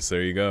letters.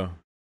 There you go.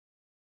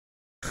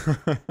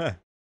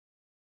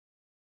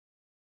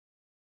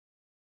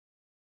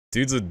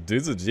 Dude's a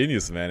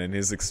genius, man, and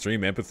his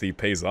extreme empathy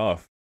pays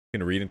off. He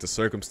can read into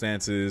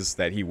circumstances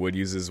that he would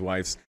use his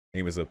wife's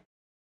name as a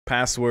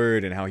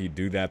password and how he'd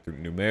do that through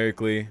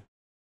numerically.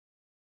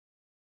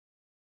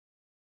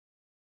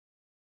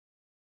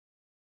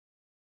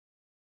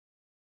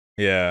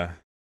 Yeah.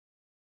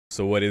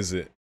 So what is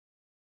it?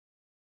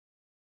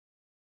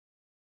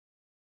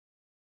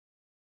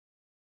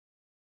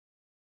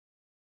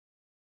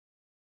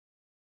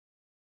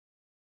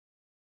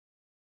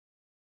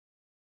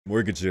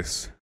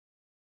 Mortgages.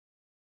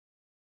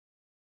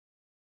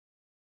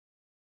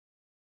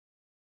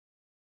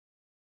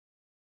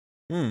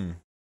 Hmm.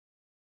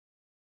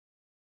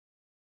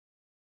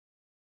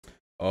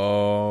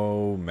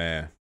 Oh,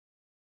 man.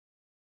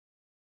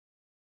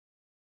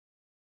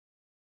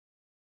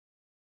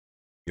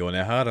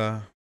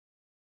 Yonehara.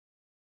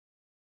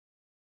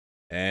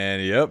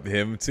 And yep,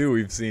 him too.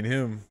 We've seen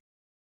him.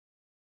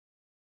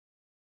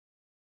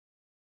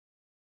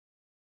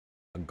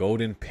 A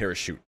golden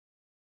parachute.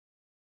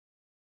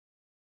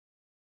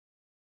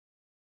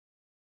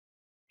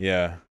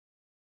 Yeah.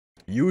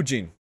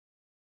 Eugene.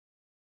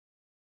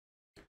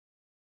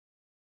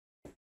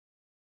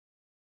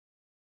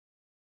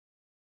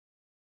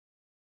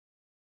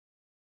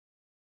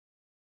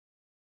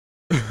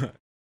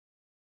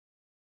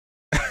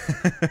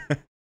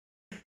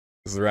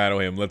 Just rattle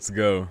him. Let's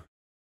go.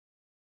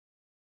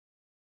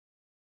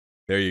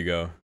 There you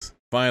go.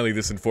 Finally,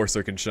 this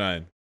enforcer can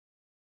shine.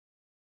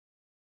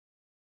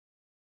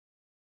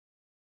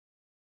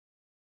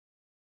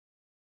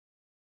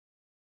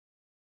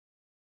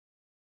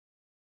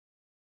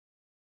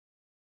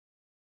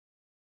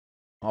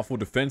 Awful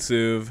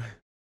defensive.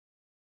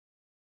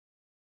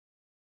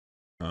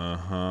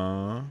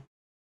 Uh-huh.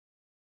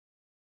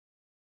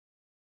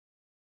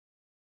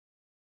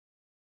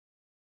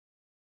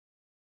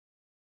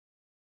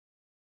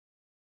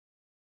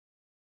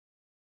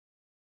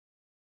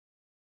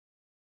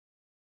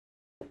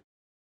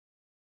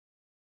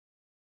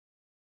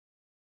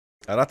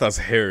 Arata's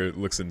hair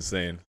looks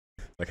insane.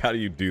 Like, how do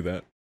you do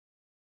that?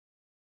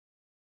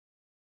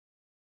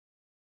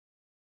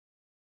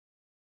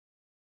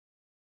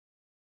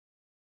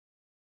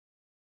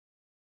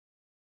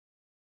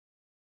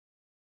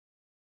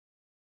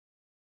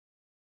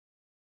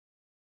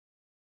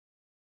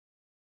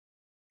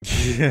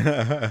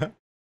 Yeah.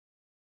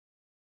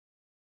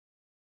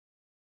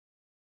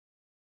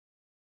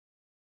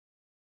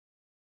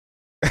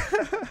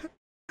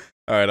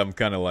 Alright, I'm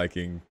kind of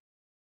liking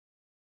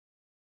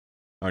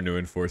our new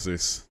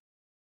enforcers.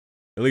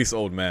 At least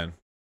old man.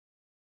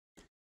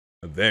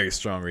 A very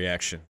strong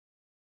reaction.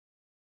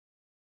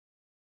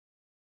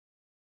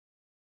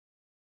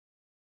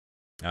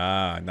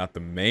 Ah, not the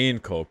main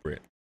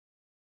culprit.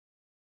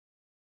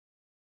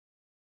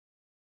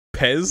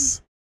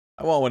 Pez?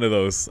 I want one of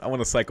those. I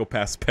want a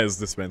Psychopath Pez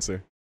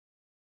dispenser.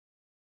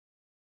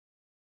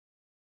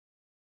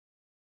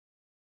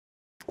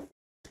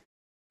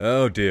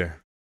 Oh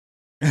dear.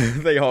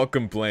 They all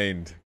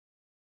complained.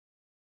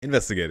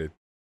 Investigated.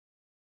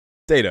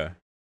 Data.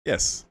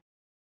 Yes.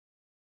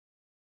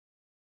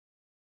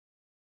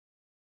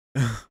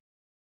 Got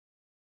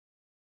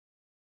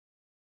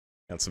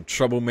some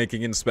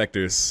troublemaking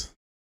inspectors.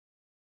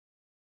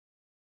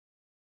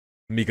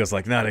 Mika's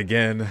like, not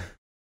again.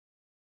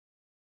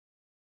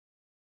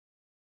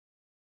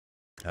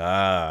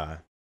 Ah.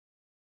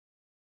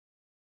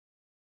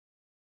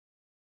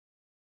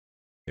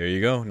 There you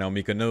go. Now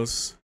Mika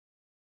knows.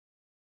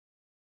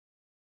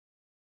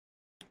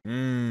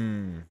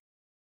 Hmm.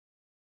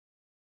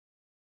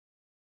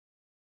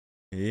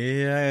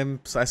 Yeah,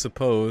 I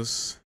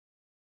suppose.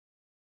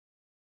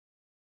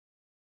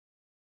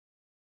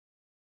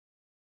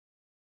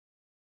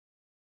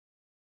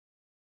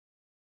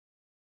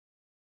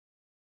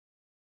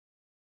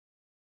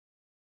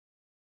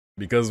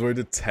 Because we're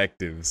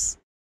detectives.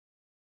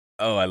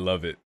 Oh, I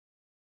love it.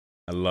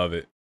 I love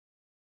it.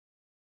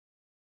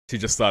 She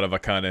just thought of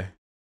Akane.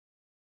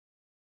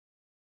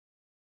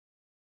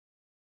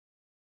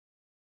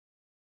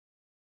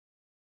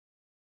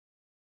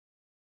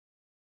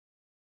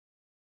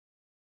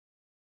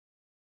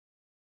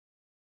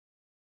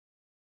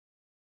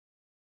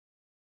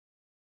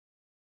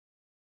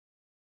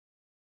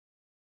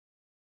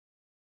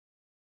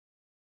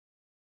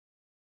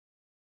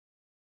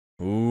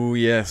 Ooh,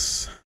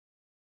 yes.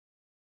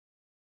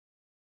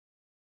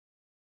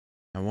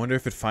 I wonder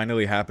if it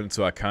finally happened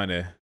to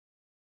Akane.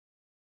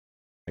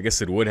 I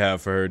guess it would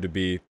have for her to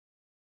be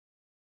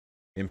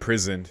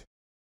imprisoned.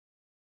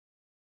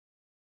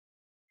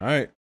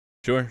 Alright,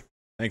 sure.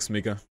 Thanks,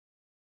 Mika.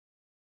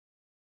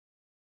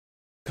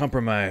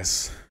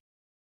 Compromise.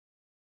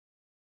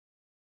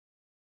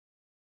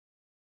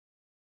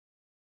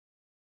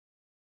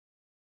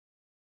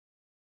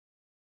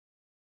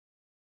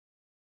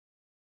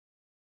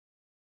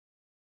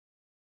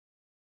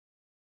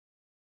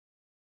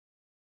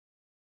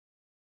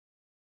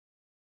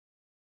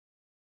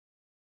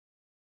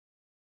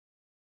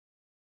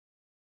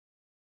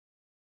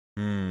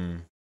 Hmm.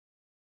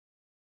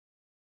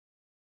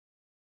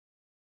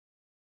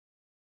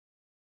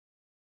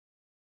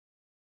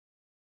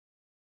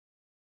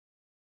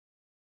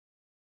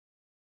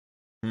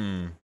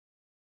 Hmm.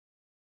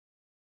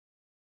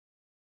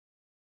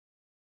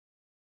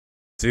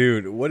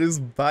 Dude, what is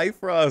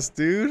Bifrost,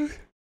 dude?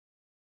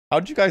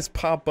 How'd you guys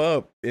pop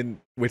up in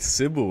with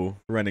Sybil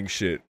running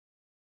shit?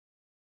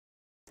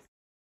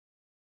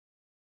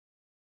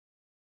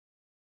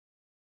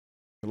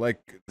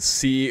 Like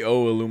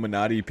CEO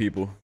Illuminati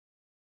people.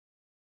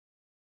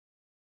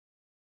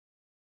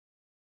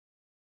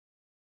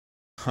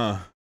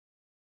 Huh.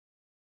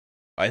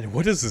 And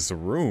what is this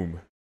room?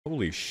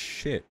 Holy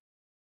shit.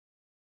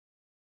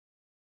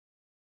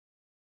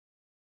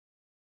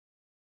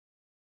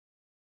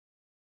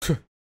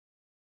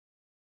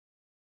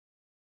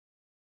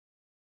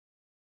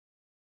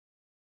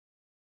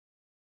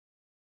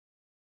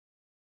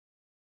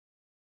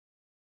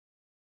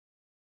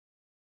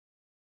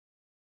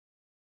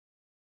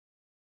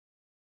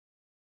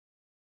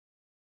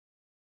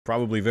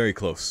 Probably very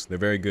close. They're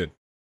very good.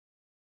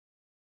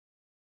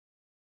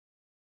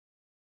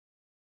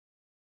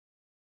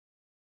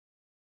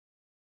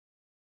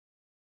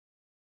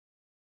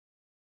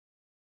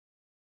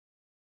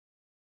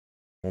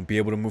 Won't be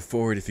able to move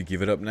forward if you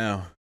give it up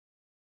now.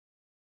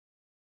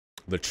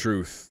 The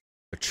truth.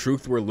 The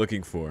truth we're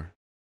looking for.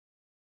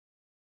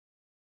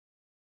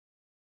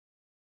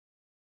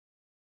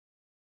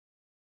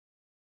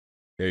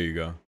 There you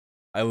go.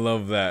 I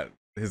love that.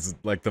 His,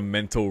 like, the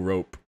mental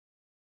rope.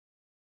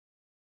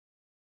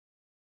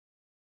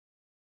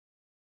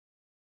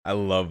 I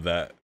love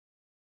that.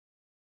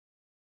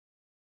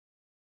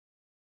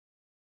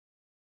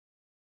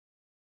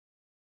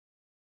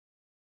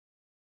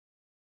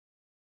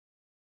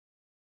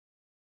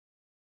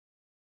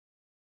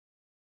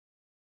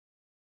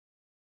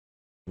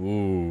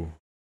 Ooh.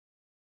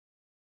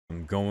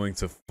 I'm going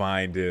to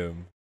find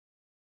him.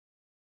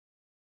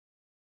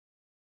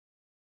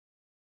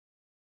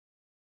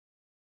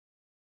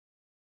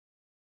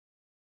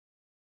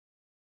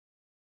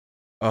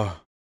 Oh.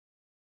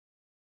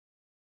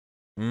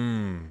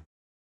 Mmm.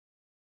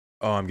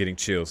 Oh, I'm getting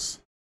chills.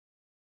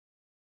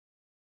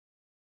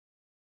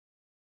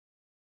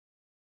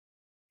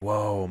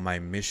 Whoa, my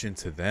mission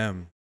to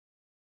them.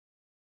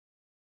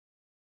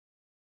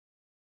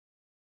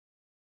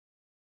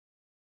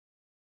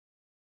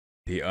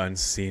 The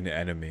unseen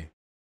enemy.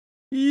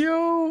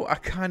 Yo,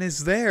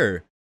 Akane's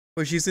there.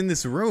 But she's in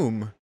this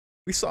room.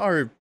 We saw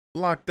her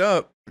locked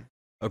up.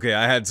 Okay,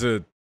 I had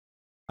to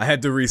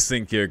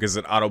resync here because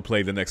it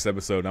autoplayed the next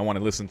episode. I want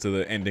to listen to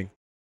the ending.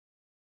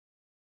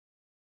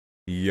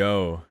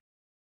 Yo.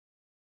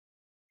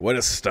 What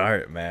a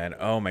start, man.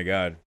 Oh my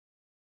god.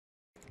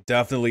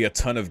 Definitely a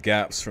ton of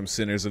gaps from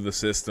Sinners of the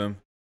System.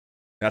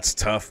 That's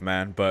tough,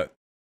 man, but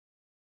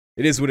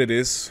it is what it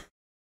is.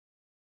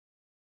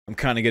 I'm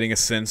kind of getting a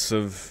sense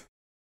of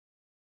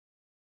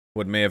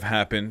what may have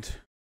happened.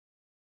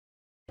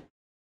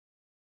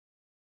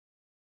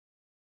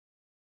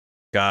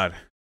 God.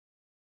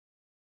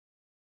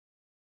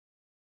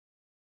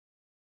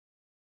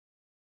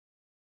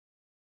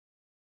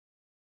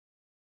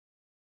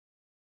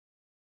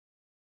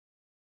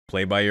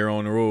 Play by your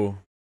own rule.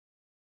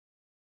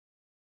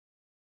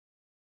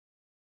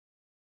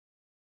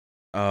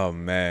 Oh,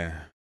 man.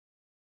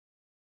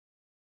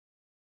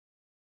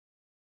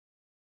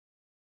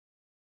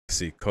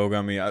 See,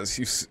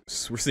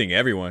 Kogami, we're seeing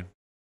everyone.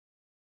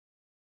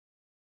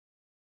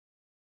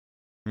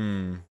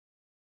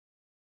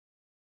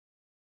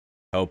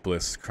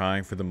 Helpless,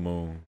 crying for the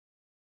moon.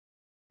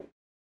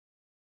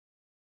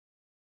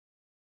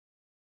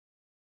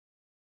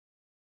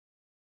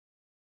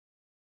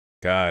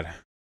 God.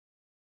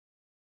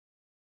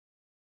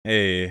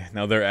 Hey,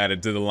 now they're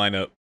added to the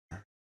lineup.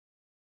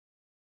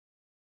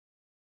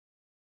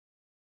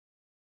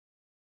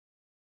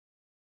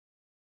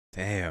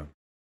 Damn.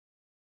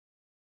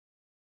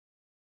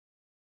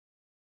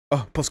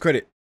 Oh, post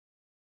credit.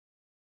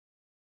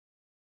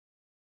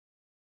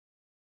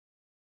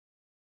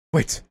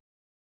 Wait.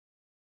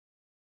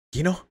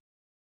 Gino?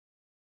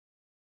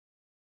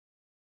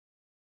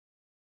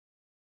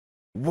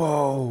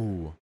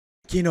 Whoa.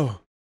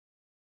 Gino.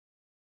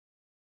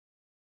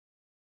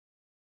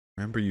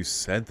 Remember you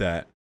said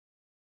that.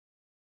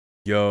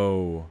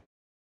 Yo.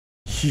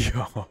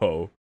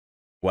 Yo.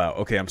 Wow.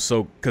 Okay, I'm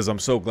so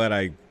glad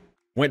I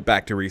went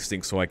back to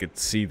Resync so I could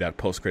see that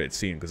post-credit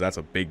scene because that's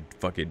a big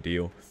fucking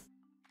deal.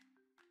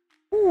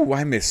 Ooh,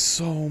 I miss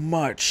so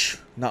much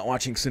not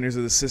watching Sinners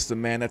of the System,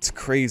 man. That's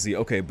crazy.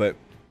 Okay, but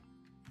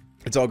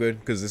it's all good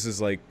because this is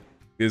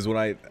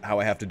how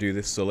I have to do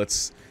this. So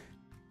let's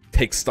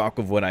take stock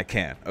of what I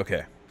can.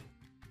 Okay.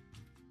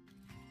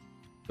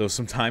 So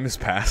some time has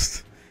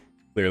passed.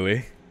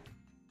 Clearly.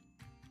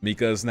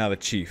 Mika is now the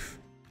chief.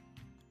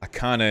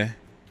 Akane,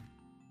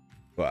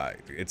 well,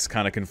 it's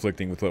kind of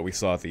conflicting with what we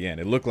saw at the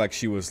end. It looked like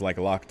she was like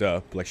locked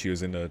up, like she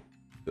was in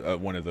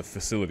one of the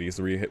facilities,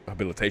 the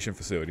rehabilitation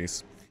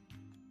facilities.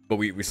 But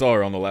we saw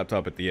her on the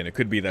laptop at the end. It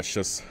could be that's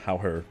just how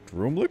her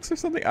room looks or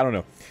something. I don't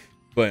know.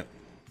 But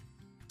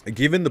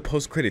given the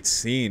post-credit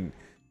scene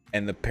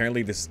and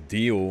apparently this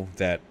deal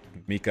that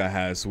Mika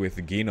has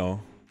with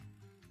Gino,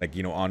 like,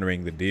 you know,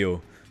 honoring the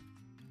deal,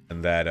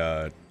 and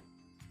that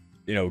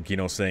you know,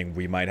 Gino saying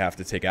we might have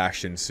to take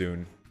action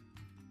soon.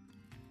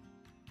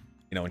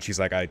 You know, and she's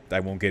like, I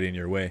won't get in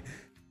your way.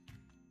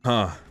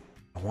 Huh.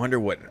 I wonder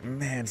what,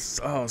 man,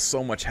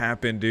 so much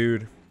happened,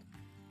 dude.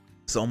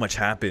 So much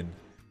happened.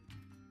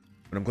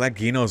 But I'm glad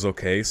Gino's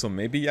okay, so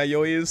maybe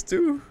Yayoi is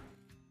too.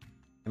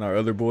 And our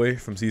other boy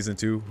from season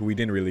 2, who we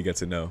didn't really get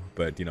to know,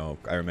 but you know,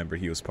 I remember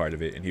he was part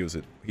of it and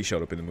he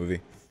showed up in the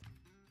movie.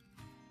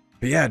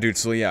 But yeah, dude,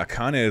 so yeah,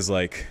 Akane is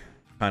like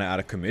kind of out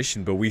of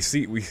commission. But we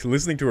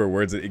listening to her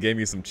words, it gave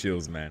me some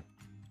chills, man.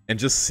 And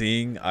just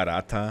seeing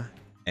Arata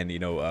and, you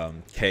know,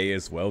 Kei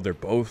as well, they're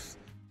both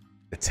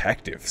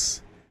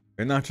detectives.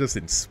 They're not just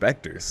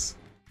inspectors,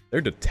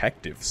 they're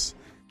detectives.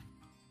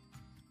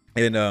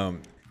 And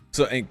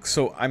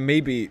so I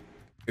may be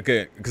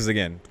okay, because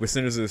again, with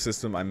Sinners of the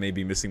System, I may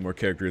be missing more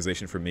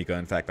characterization for Mika.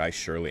 In fact, I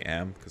surely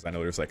am, because I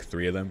know there's like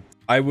 3 of them.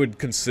 I would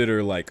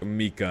consider like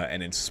Mika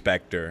an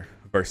inspector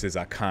versus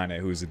Akane,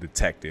 who's a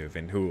detective,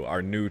 and who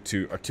are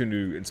two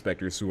new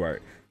inspectors who are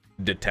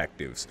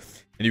detectives.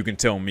 And you can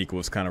tell Mika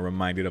was kind of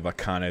reminded of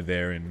Akane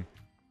there, and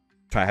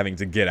try having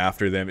to get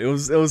after them. It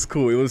was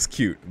cool. It was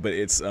cute, but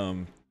it's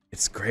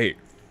great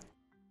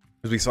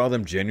because we saw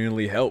them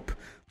genuinely help.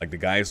 Like the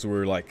guys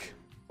were like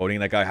holding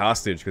that guy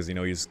hostage because, you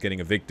know, he's getting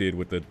evicted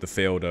with the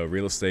failed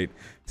real estate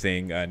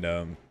thing, and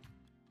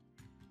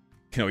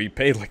you know, he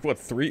paid like what,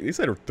 3? He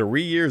said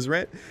 3 years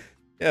rent.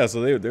 Yeah,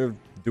 so they're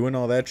doing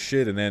all that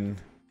shit, and then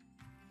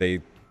they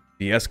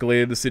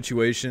de-escalated the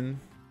situation.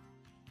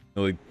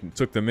 Well, they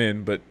took them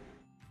in, but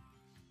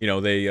you know,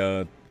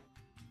 they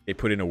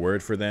put in a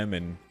word for them,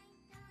 and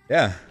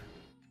yeah,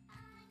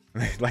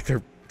 like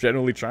they're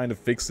generally trying to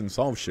fix and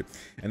solve shit.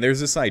 And there's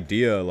this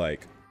idea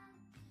like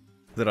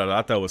that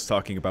Arata was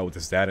talking about with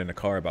his dad in the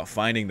car about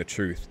finding the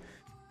truth,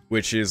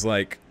 which is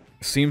like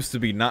seems to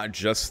be not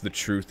just the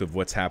truth of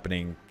what's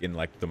happening in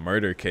like the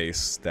murder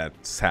case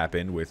that's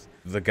happened with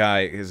the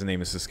guy, his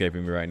name is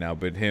escaping me right now,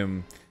 but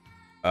him,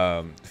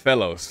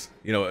 Fellows,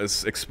 you know,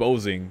 is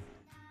exposing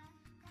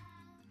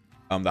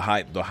the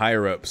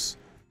higher ups.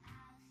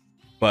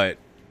 But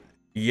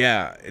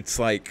yeah, it's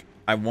like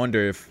I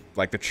wonder if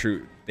like the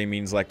truth, they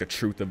means like the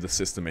truth of the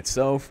system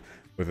itself,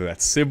 whether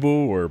that's Sybil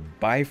or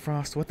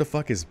Bifrost. What the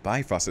fuck is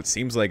Bifrost? It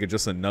seems like it's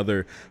just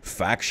another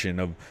faction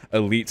of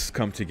elites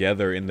come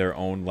together in their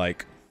own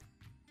like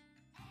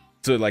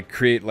to like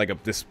create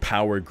like this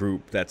power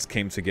group that's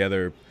came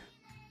together.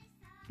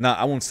 Not,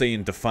 I won't say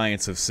in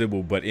defiance of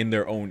Sybil, but in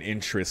their own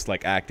interest,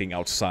 like acting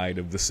outside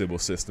of the Sybil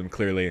system,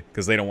 clearly,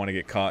 because they don't want to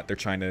get caught. They're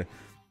trying to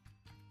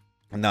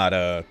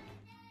not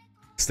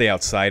stay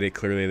outside it.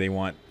 Clearly, they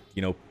want,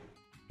 you know,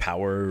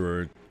 power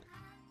or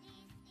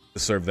to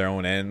serve their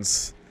own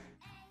ends.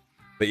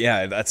 But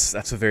yeah, that's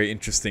a very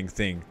interesting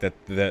thing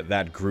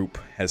that group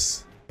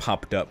has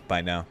popped up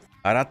by now.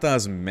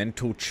 Arata's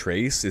mental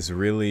trace is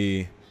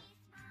really,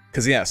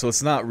 because yeah, so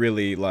it's not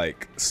really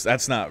like,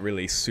 that's not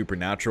really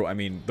supernatural. I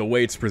mean, the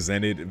way it's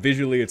presented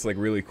visually, it's like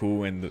really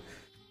cool, and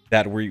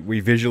that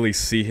we visually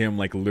see him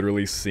like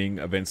literally seeing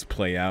events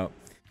play out.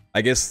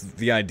 I guess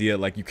the idea,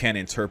 like, you can't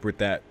interpret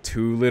that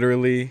too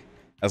literally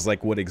as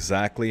like what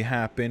exactly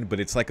happened, but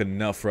it's like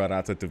enough for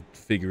Arata to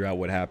figure out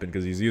what happened,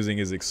 because he's using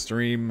his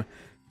extreme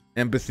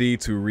empathy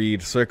to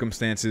read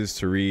circumstances,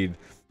 to read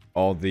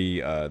all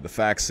the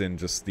facts and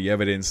just the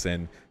evidence,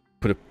 and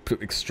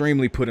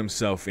extremely put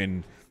himself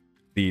in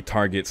the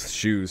target's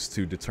shoes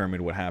to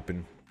determine what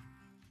happened.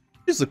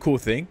 It's a cool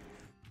thing.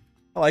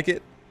 I like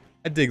it.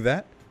 I dig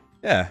that.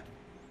 Yeah,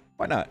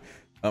 why not?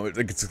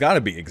 It's got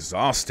to be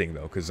exhausting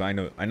though, because I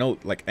know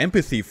like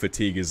empathy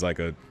fatigue is like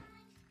a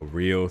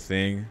real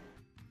thing,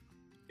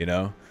 you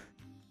know.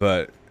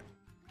 But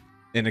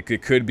and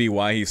it could be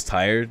why he's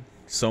tired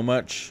so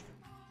much,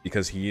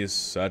 because he is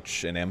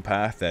such an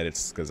empath that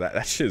it's because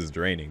that shit is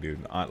draining,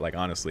 dude. Like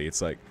honestly,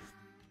 it's like.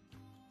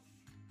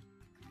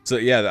 So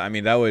yeah, I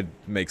mean that would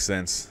make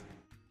sense.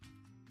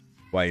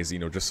 Why he's, you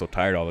know, just so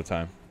tired all the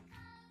time.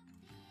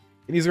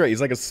 And he's right.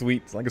 He's like a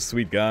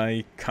sweet guy.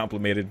 He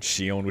complimented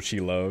Shion, which she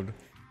loved.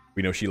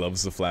 We know she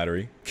loves the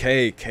flattery.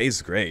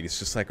 Kei's great. He's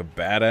just like a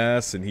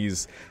badass,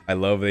 and I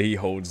love that he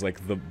holds like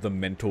the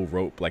mental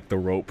rope, like the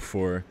rope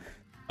for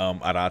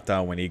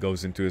Arata when he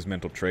goes into his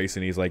mental trace,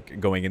 and he's like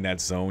going in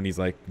that zone. He's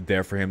like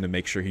there for him to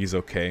make sure he's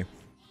okay.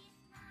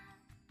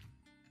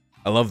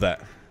 I love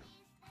that.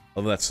 I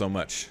love that so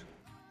much.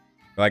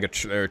 Like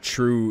they're a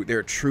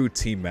true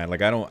team, man.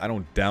 Like I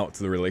don't doubt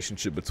the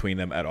relationship between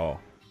them at all.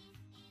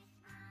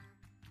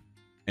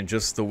 And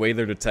just the way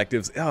they're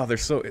detectives, oh,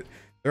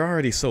 they're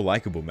already so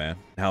likable, man.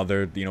 How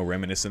they're, you know,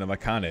 reminiscent of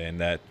Akane, and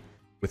that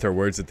with her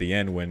words at the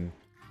end, when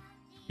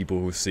people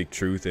who seek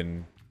truth and,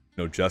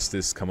 you know,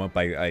 justice come up,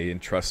 I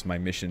entrust my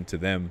mission to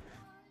them.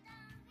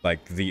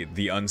 Like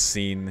the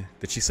unseen,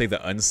 did she say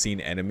the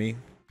unseen enemy?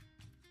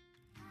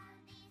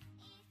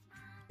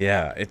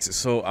 Yeah, it's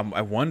so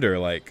I wonder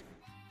like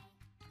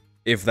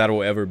if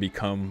that'll ever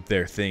become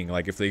their thing.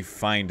 Like if they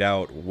find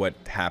out what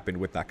happened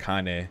with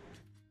Akane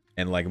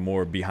and like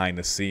more behind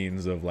the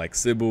scenes of like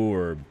Sybil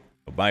or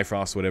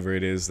Bifrost, whatever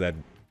it is, that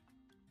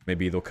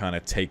maybe they'll kind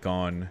of take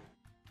on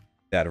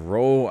that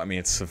role. I mean,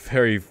 it's a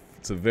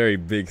very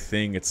big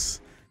thing. It's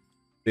a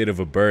bit of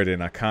a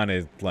burden.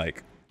 Akane,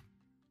 like,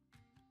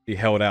 he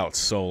held out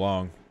so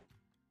long,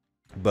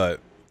 but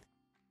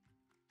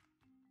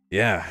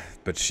yeah,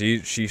 but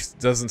she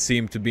doesn't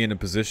seem to be in a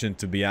position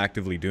to be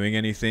actively doing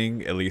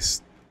anything, at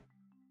least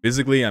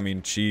physically. I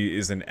mean, she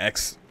is an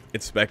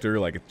ex-inspector,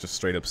 like it just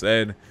straight up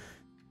said.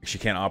 She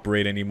can't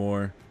operate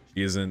anymore.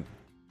 She isn't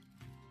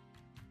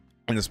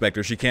an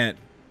inspector. She can't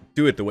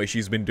do it the way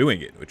she's been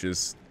doing it, which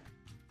is,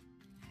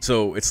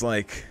 so it's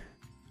like,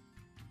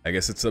 I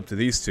guess it's up to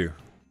these two,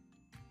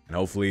 and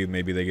hopefully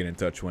maybe they get in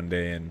touch one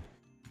day and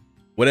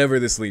whatever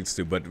this leads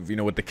to. But you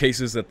know, with the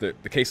cases that the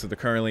case that they're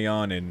currently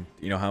on, and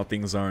you know how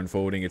things are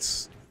unfolding,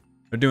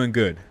 they're doing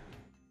good.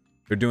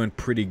 They're doing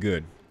pretty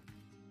good,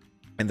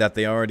 and that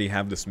they already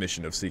have this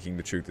mission of seeking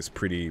the truth is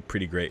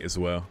pretty great as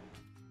well.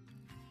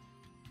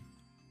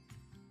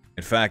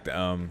 In fact,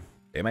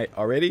 they might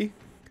already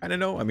kind of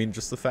know. I mean,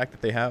 just the fact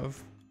that they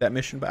have that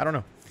mission, but I don't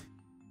know.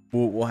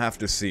 We'll have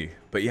to see.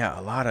 But yeah,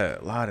 a lot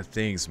of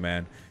things,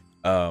 man.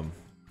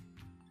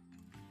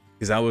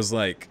 Because I was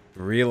like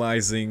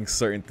realizing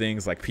certain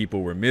things, like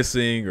people were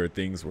missing or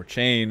things were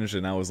changed,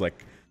 and I was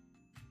like,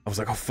 oh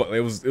fuck,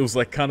 it was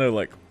like kind of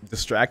like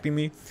distracting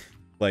me.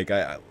 Like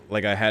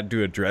I had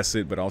to address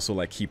it, but also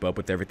like keep up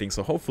with everything.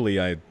 So hopefully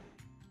I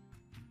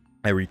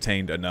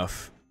retained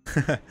enough.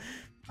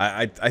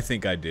 I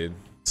think I did.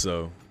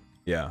 So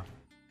yeah,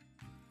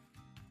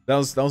 that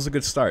was a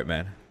good start,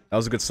 man. That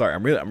was a good start.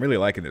 I'm really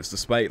liking this,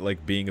 despite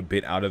like being a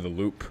bit out of the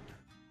loop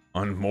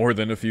on more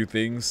than a few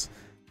things.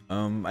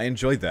 I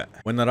enjoyed that.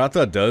 When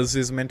Narata does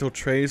his mental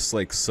trace,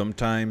 like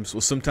sometimes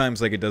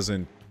like it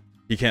doesn't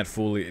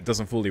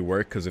fully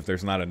work, because if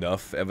there's not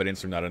enough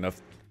evidence or not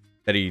enough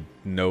that he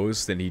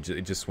knows, then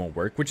it just won't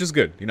work, which is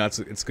good. You know,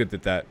 it's good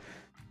that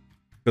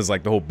because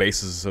like the whole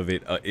basis of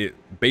it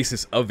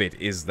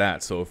is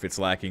that. So if it's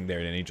lacking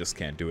there, then he just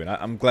can't do it.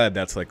 I'm glad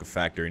that's like a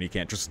factor, and he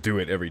can't just do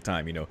it every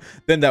time, you know.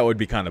 Then that would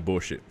be kind of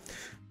bullshit.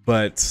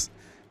 But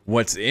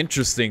what's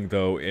interesting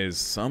though is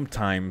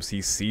sometimes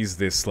he sees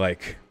this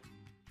like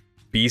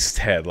beast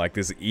head, like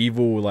this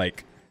evil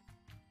like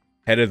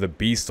head of the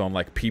beast on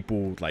like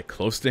people like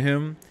close to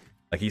him.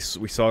 Like we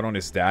saw it on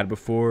his dad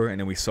before, and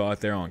then we saw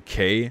it there on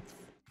K.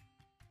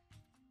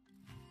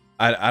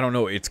 I don't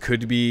know. It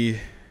could be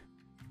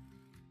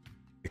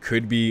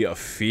a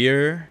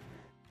fear,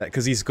 that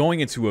because he's going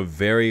into a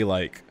very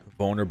like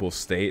vulnerable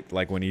state,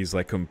 like when he's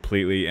like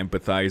completely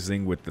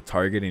empathizing with the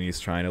target and he's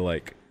trying to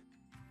like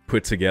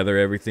put together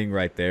everything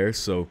right there.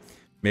 So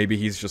maybe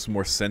he's just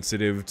more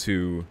sensitive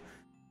to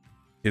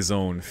his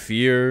own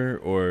fear,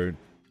 or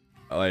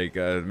like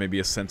maybe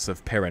a sense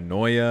of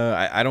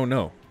paranoia. I don't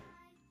know.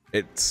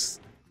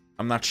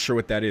 I'm not sure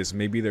what that is.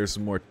 Maybe there's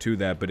more to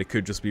that, but it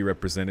could just be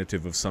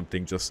representative of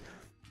something just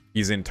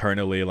he's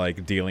internally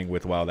like dealing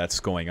with while that's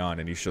going on,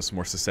 and he's just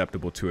more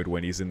susceptible to it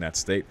when he's in that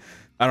state.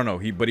 I don't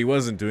know. But he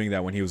wasn't doing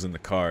that when he was in the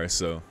car,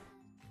 so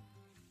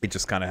it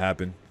just kind of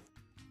happened.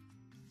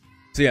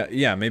 So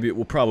yeah, maybe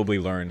we'll probably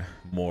learn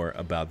more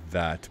about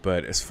that.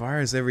 But as far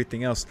as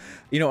everything else,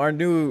 you know, our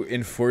new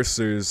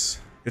enforcers,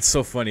 it's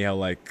so funny how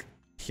like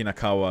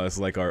Hinakawa is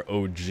like our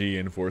OG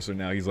enforcer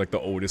now. He's like the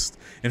oldest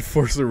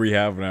enforcer we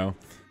have now.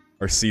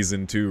 Our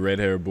season 2 red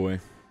hair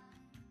boy.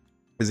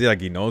 Is he like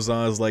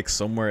Ginoza is like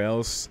somewhere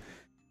else,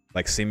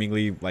 like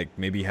seemingly like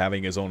maybe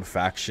having his own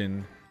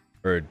faction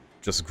or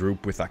just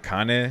group with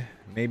Akane,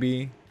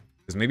 maybe?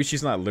 Because maybe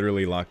she's not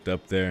literally locked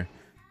up there.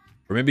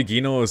 Or maybe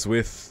Gino is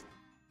with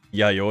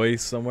Yayoi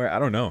somewhere. I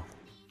don't know.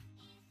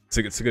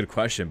 It's a good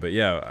question, but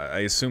yeah, I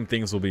assume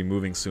things will be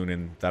moving soon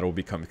and that will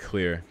become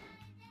clear.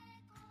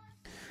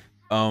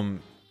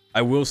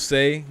 I will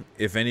say,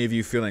 if any of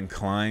you feel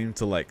inclined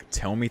to like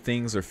tell me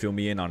things or fill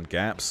me in on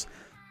gaps,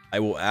 I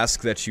will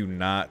ask that you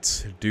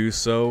not do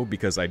so,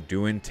 because I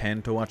do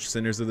intend to watch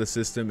Sinners of the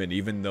System, and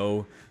even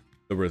though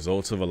the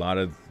results of a lot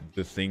of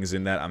the things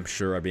in that I'm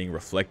sure are being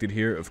reflected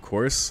here, of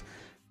course,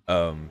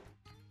 I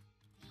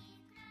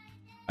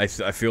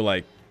feel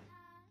like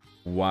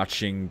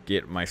watching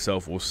it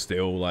myself will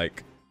still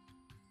like,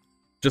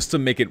 just to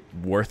make it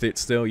worth it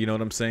still, you know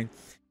what I'm saying?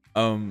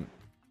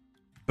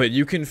 But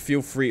you can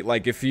feel free,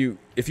 like if you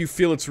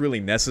feel it's really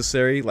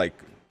necessary, like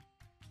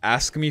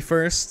ask me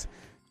first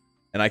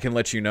and I can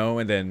let you know,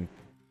 and then,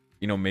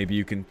 you know, maybe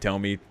you can tell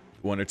me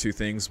 1 or 2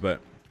 things.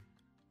 But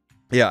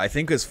yeah, I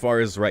think as far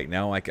as right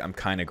now, I'm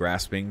kind of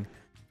grasping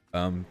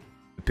the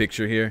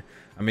picture here.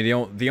 I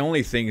mean, the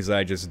only things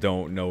I just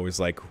don't know is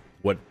like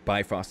what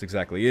Bifrost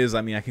exactly is.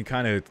 I mean, I can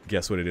kind of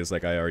guess what it is,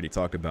 like I already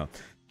talked about.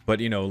 But,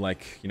 you know,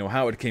 like, you know,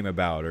 how it came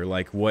about, or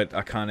like what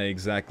Akane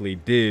exactly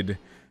did,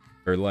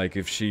 or like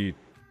if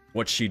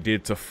what she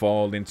did to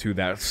fall into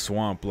that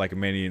swamp like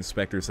many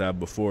inspectors have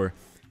before,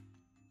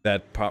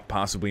 that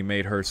possibly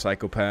made her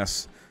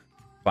psychopaths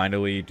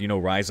finally, you know,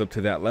 rise up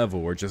to that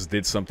level, or just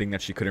did something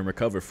that she couldn't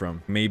recover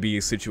from. Maybe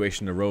a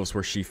situation arose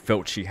where she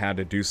felt she had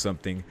to do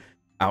something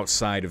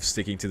outside of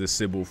sticking to the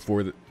Sybil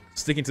system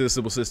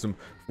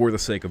for the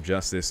sake of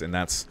justice, and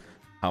that's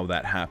how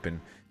that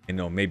happened. You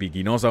know, maybe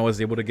Ginoza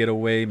was able to get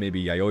away,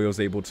 maybe Yayoi was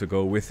able to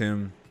go with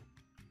him.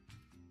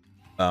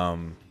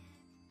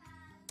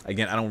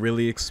 Again, I don't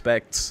really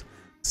expect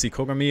to see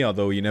Kogami,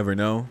 although you never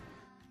know.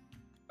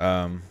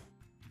 Because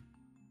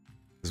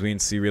we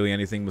didn't see really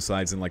anything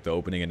besides in like the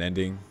opening and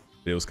ending.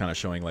 It was kind of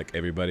showing like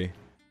everybody.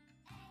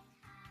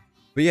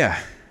 But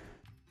yeah.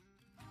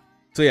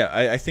 So yeah,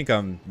 I think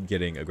I'm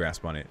getting a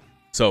grasp on it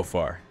so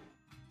far.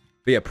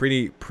 But yeah,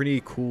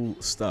 pretty cool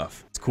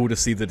stuff. It's cool to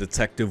see the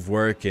detective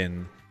work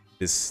and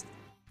this,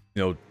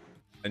 you know,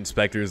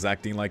 inspectors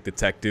acting like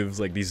detectives,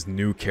 like these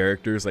new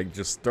characters, like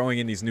just throwing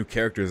in these new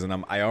characters, and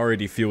I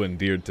already feel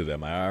endeared to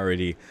them. I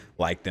already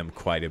like them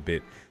quite a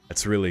bit.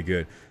 That's really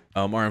good.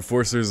 Our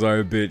enforcers are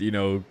a bit, you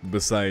know,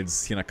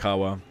 besides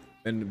Hinakawa,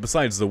 and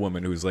besides the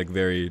woman who's like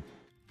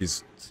she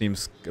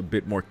seems a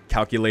bit more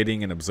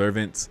calculating and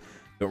observant.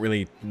 Don't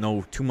really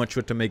know too much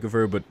what to make of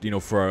her, but you know,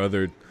 for our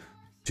other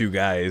two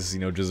guys, you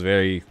know, just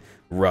very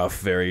rough,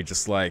 very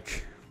just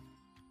like,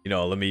 you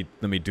know, let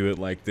me do it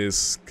like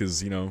this,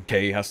 because you know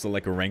Kay has to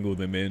like wrangle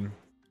them in,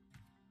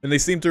 and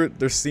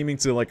they're seeming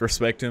to like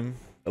respect him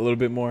a little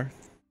bit more.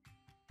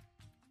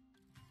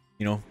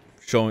 You know,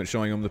 showing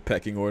him the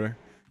pecking order,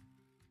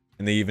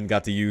 and they even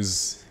got to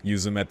use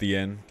him at the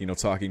end. You know,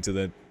 talking to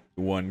the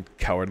one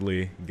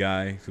cowardly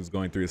guy who's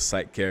going through his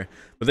psych care,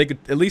 but they could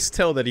at least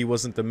tell that he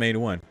wasn't the main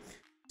one.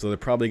 So they're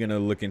probably gonna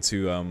look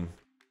into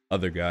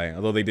other guy.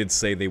 Although they did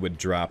say they would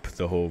drop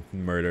the whole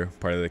murder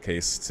part of the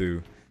case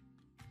to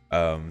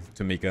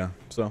Mika.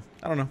 So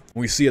I don't know.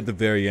 We see at the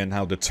very end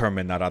how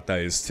determined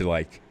Narata is to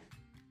like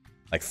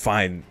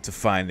find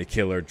the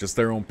killer. Just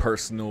their own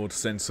personal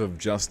sense of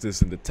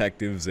justice and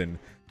detectives and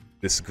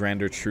this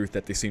grander truth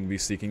that they seem to be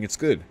seeking. It's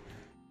good.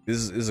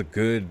 This is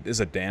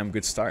a damn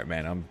good start,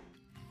 man. I'm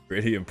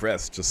pretty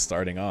impressed just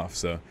starting off.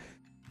 So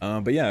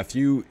but yeah, if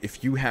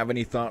you have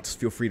any thoughts,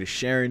 feel free to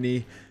share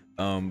any.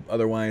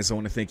 Otherwise, I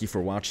want to thank you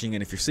for watching,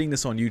 and if you're seeing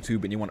this on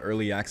YouTube and you want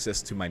early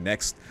access to my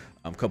next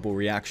couple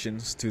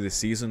reactions to this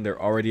season,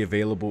 they're already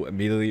available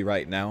immediately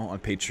right now on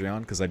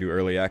Patreon, because I do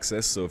early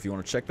access. So if you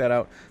want to check that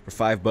out for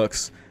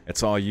 $5,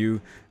 it's all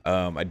you.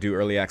 I do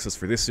early access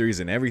for this series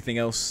and everything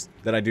else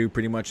that I do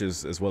pretty much,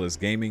 as well as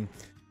gaming.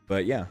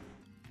 But yeah,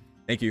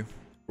 thank you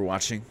for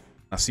watching.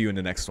 I'll see you in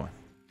the next one.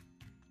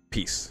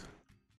 Peace.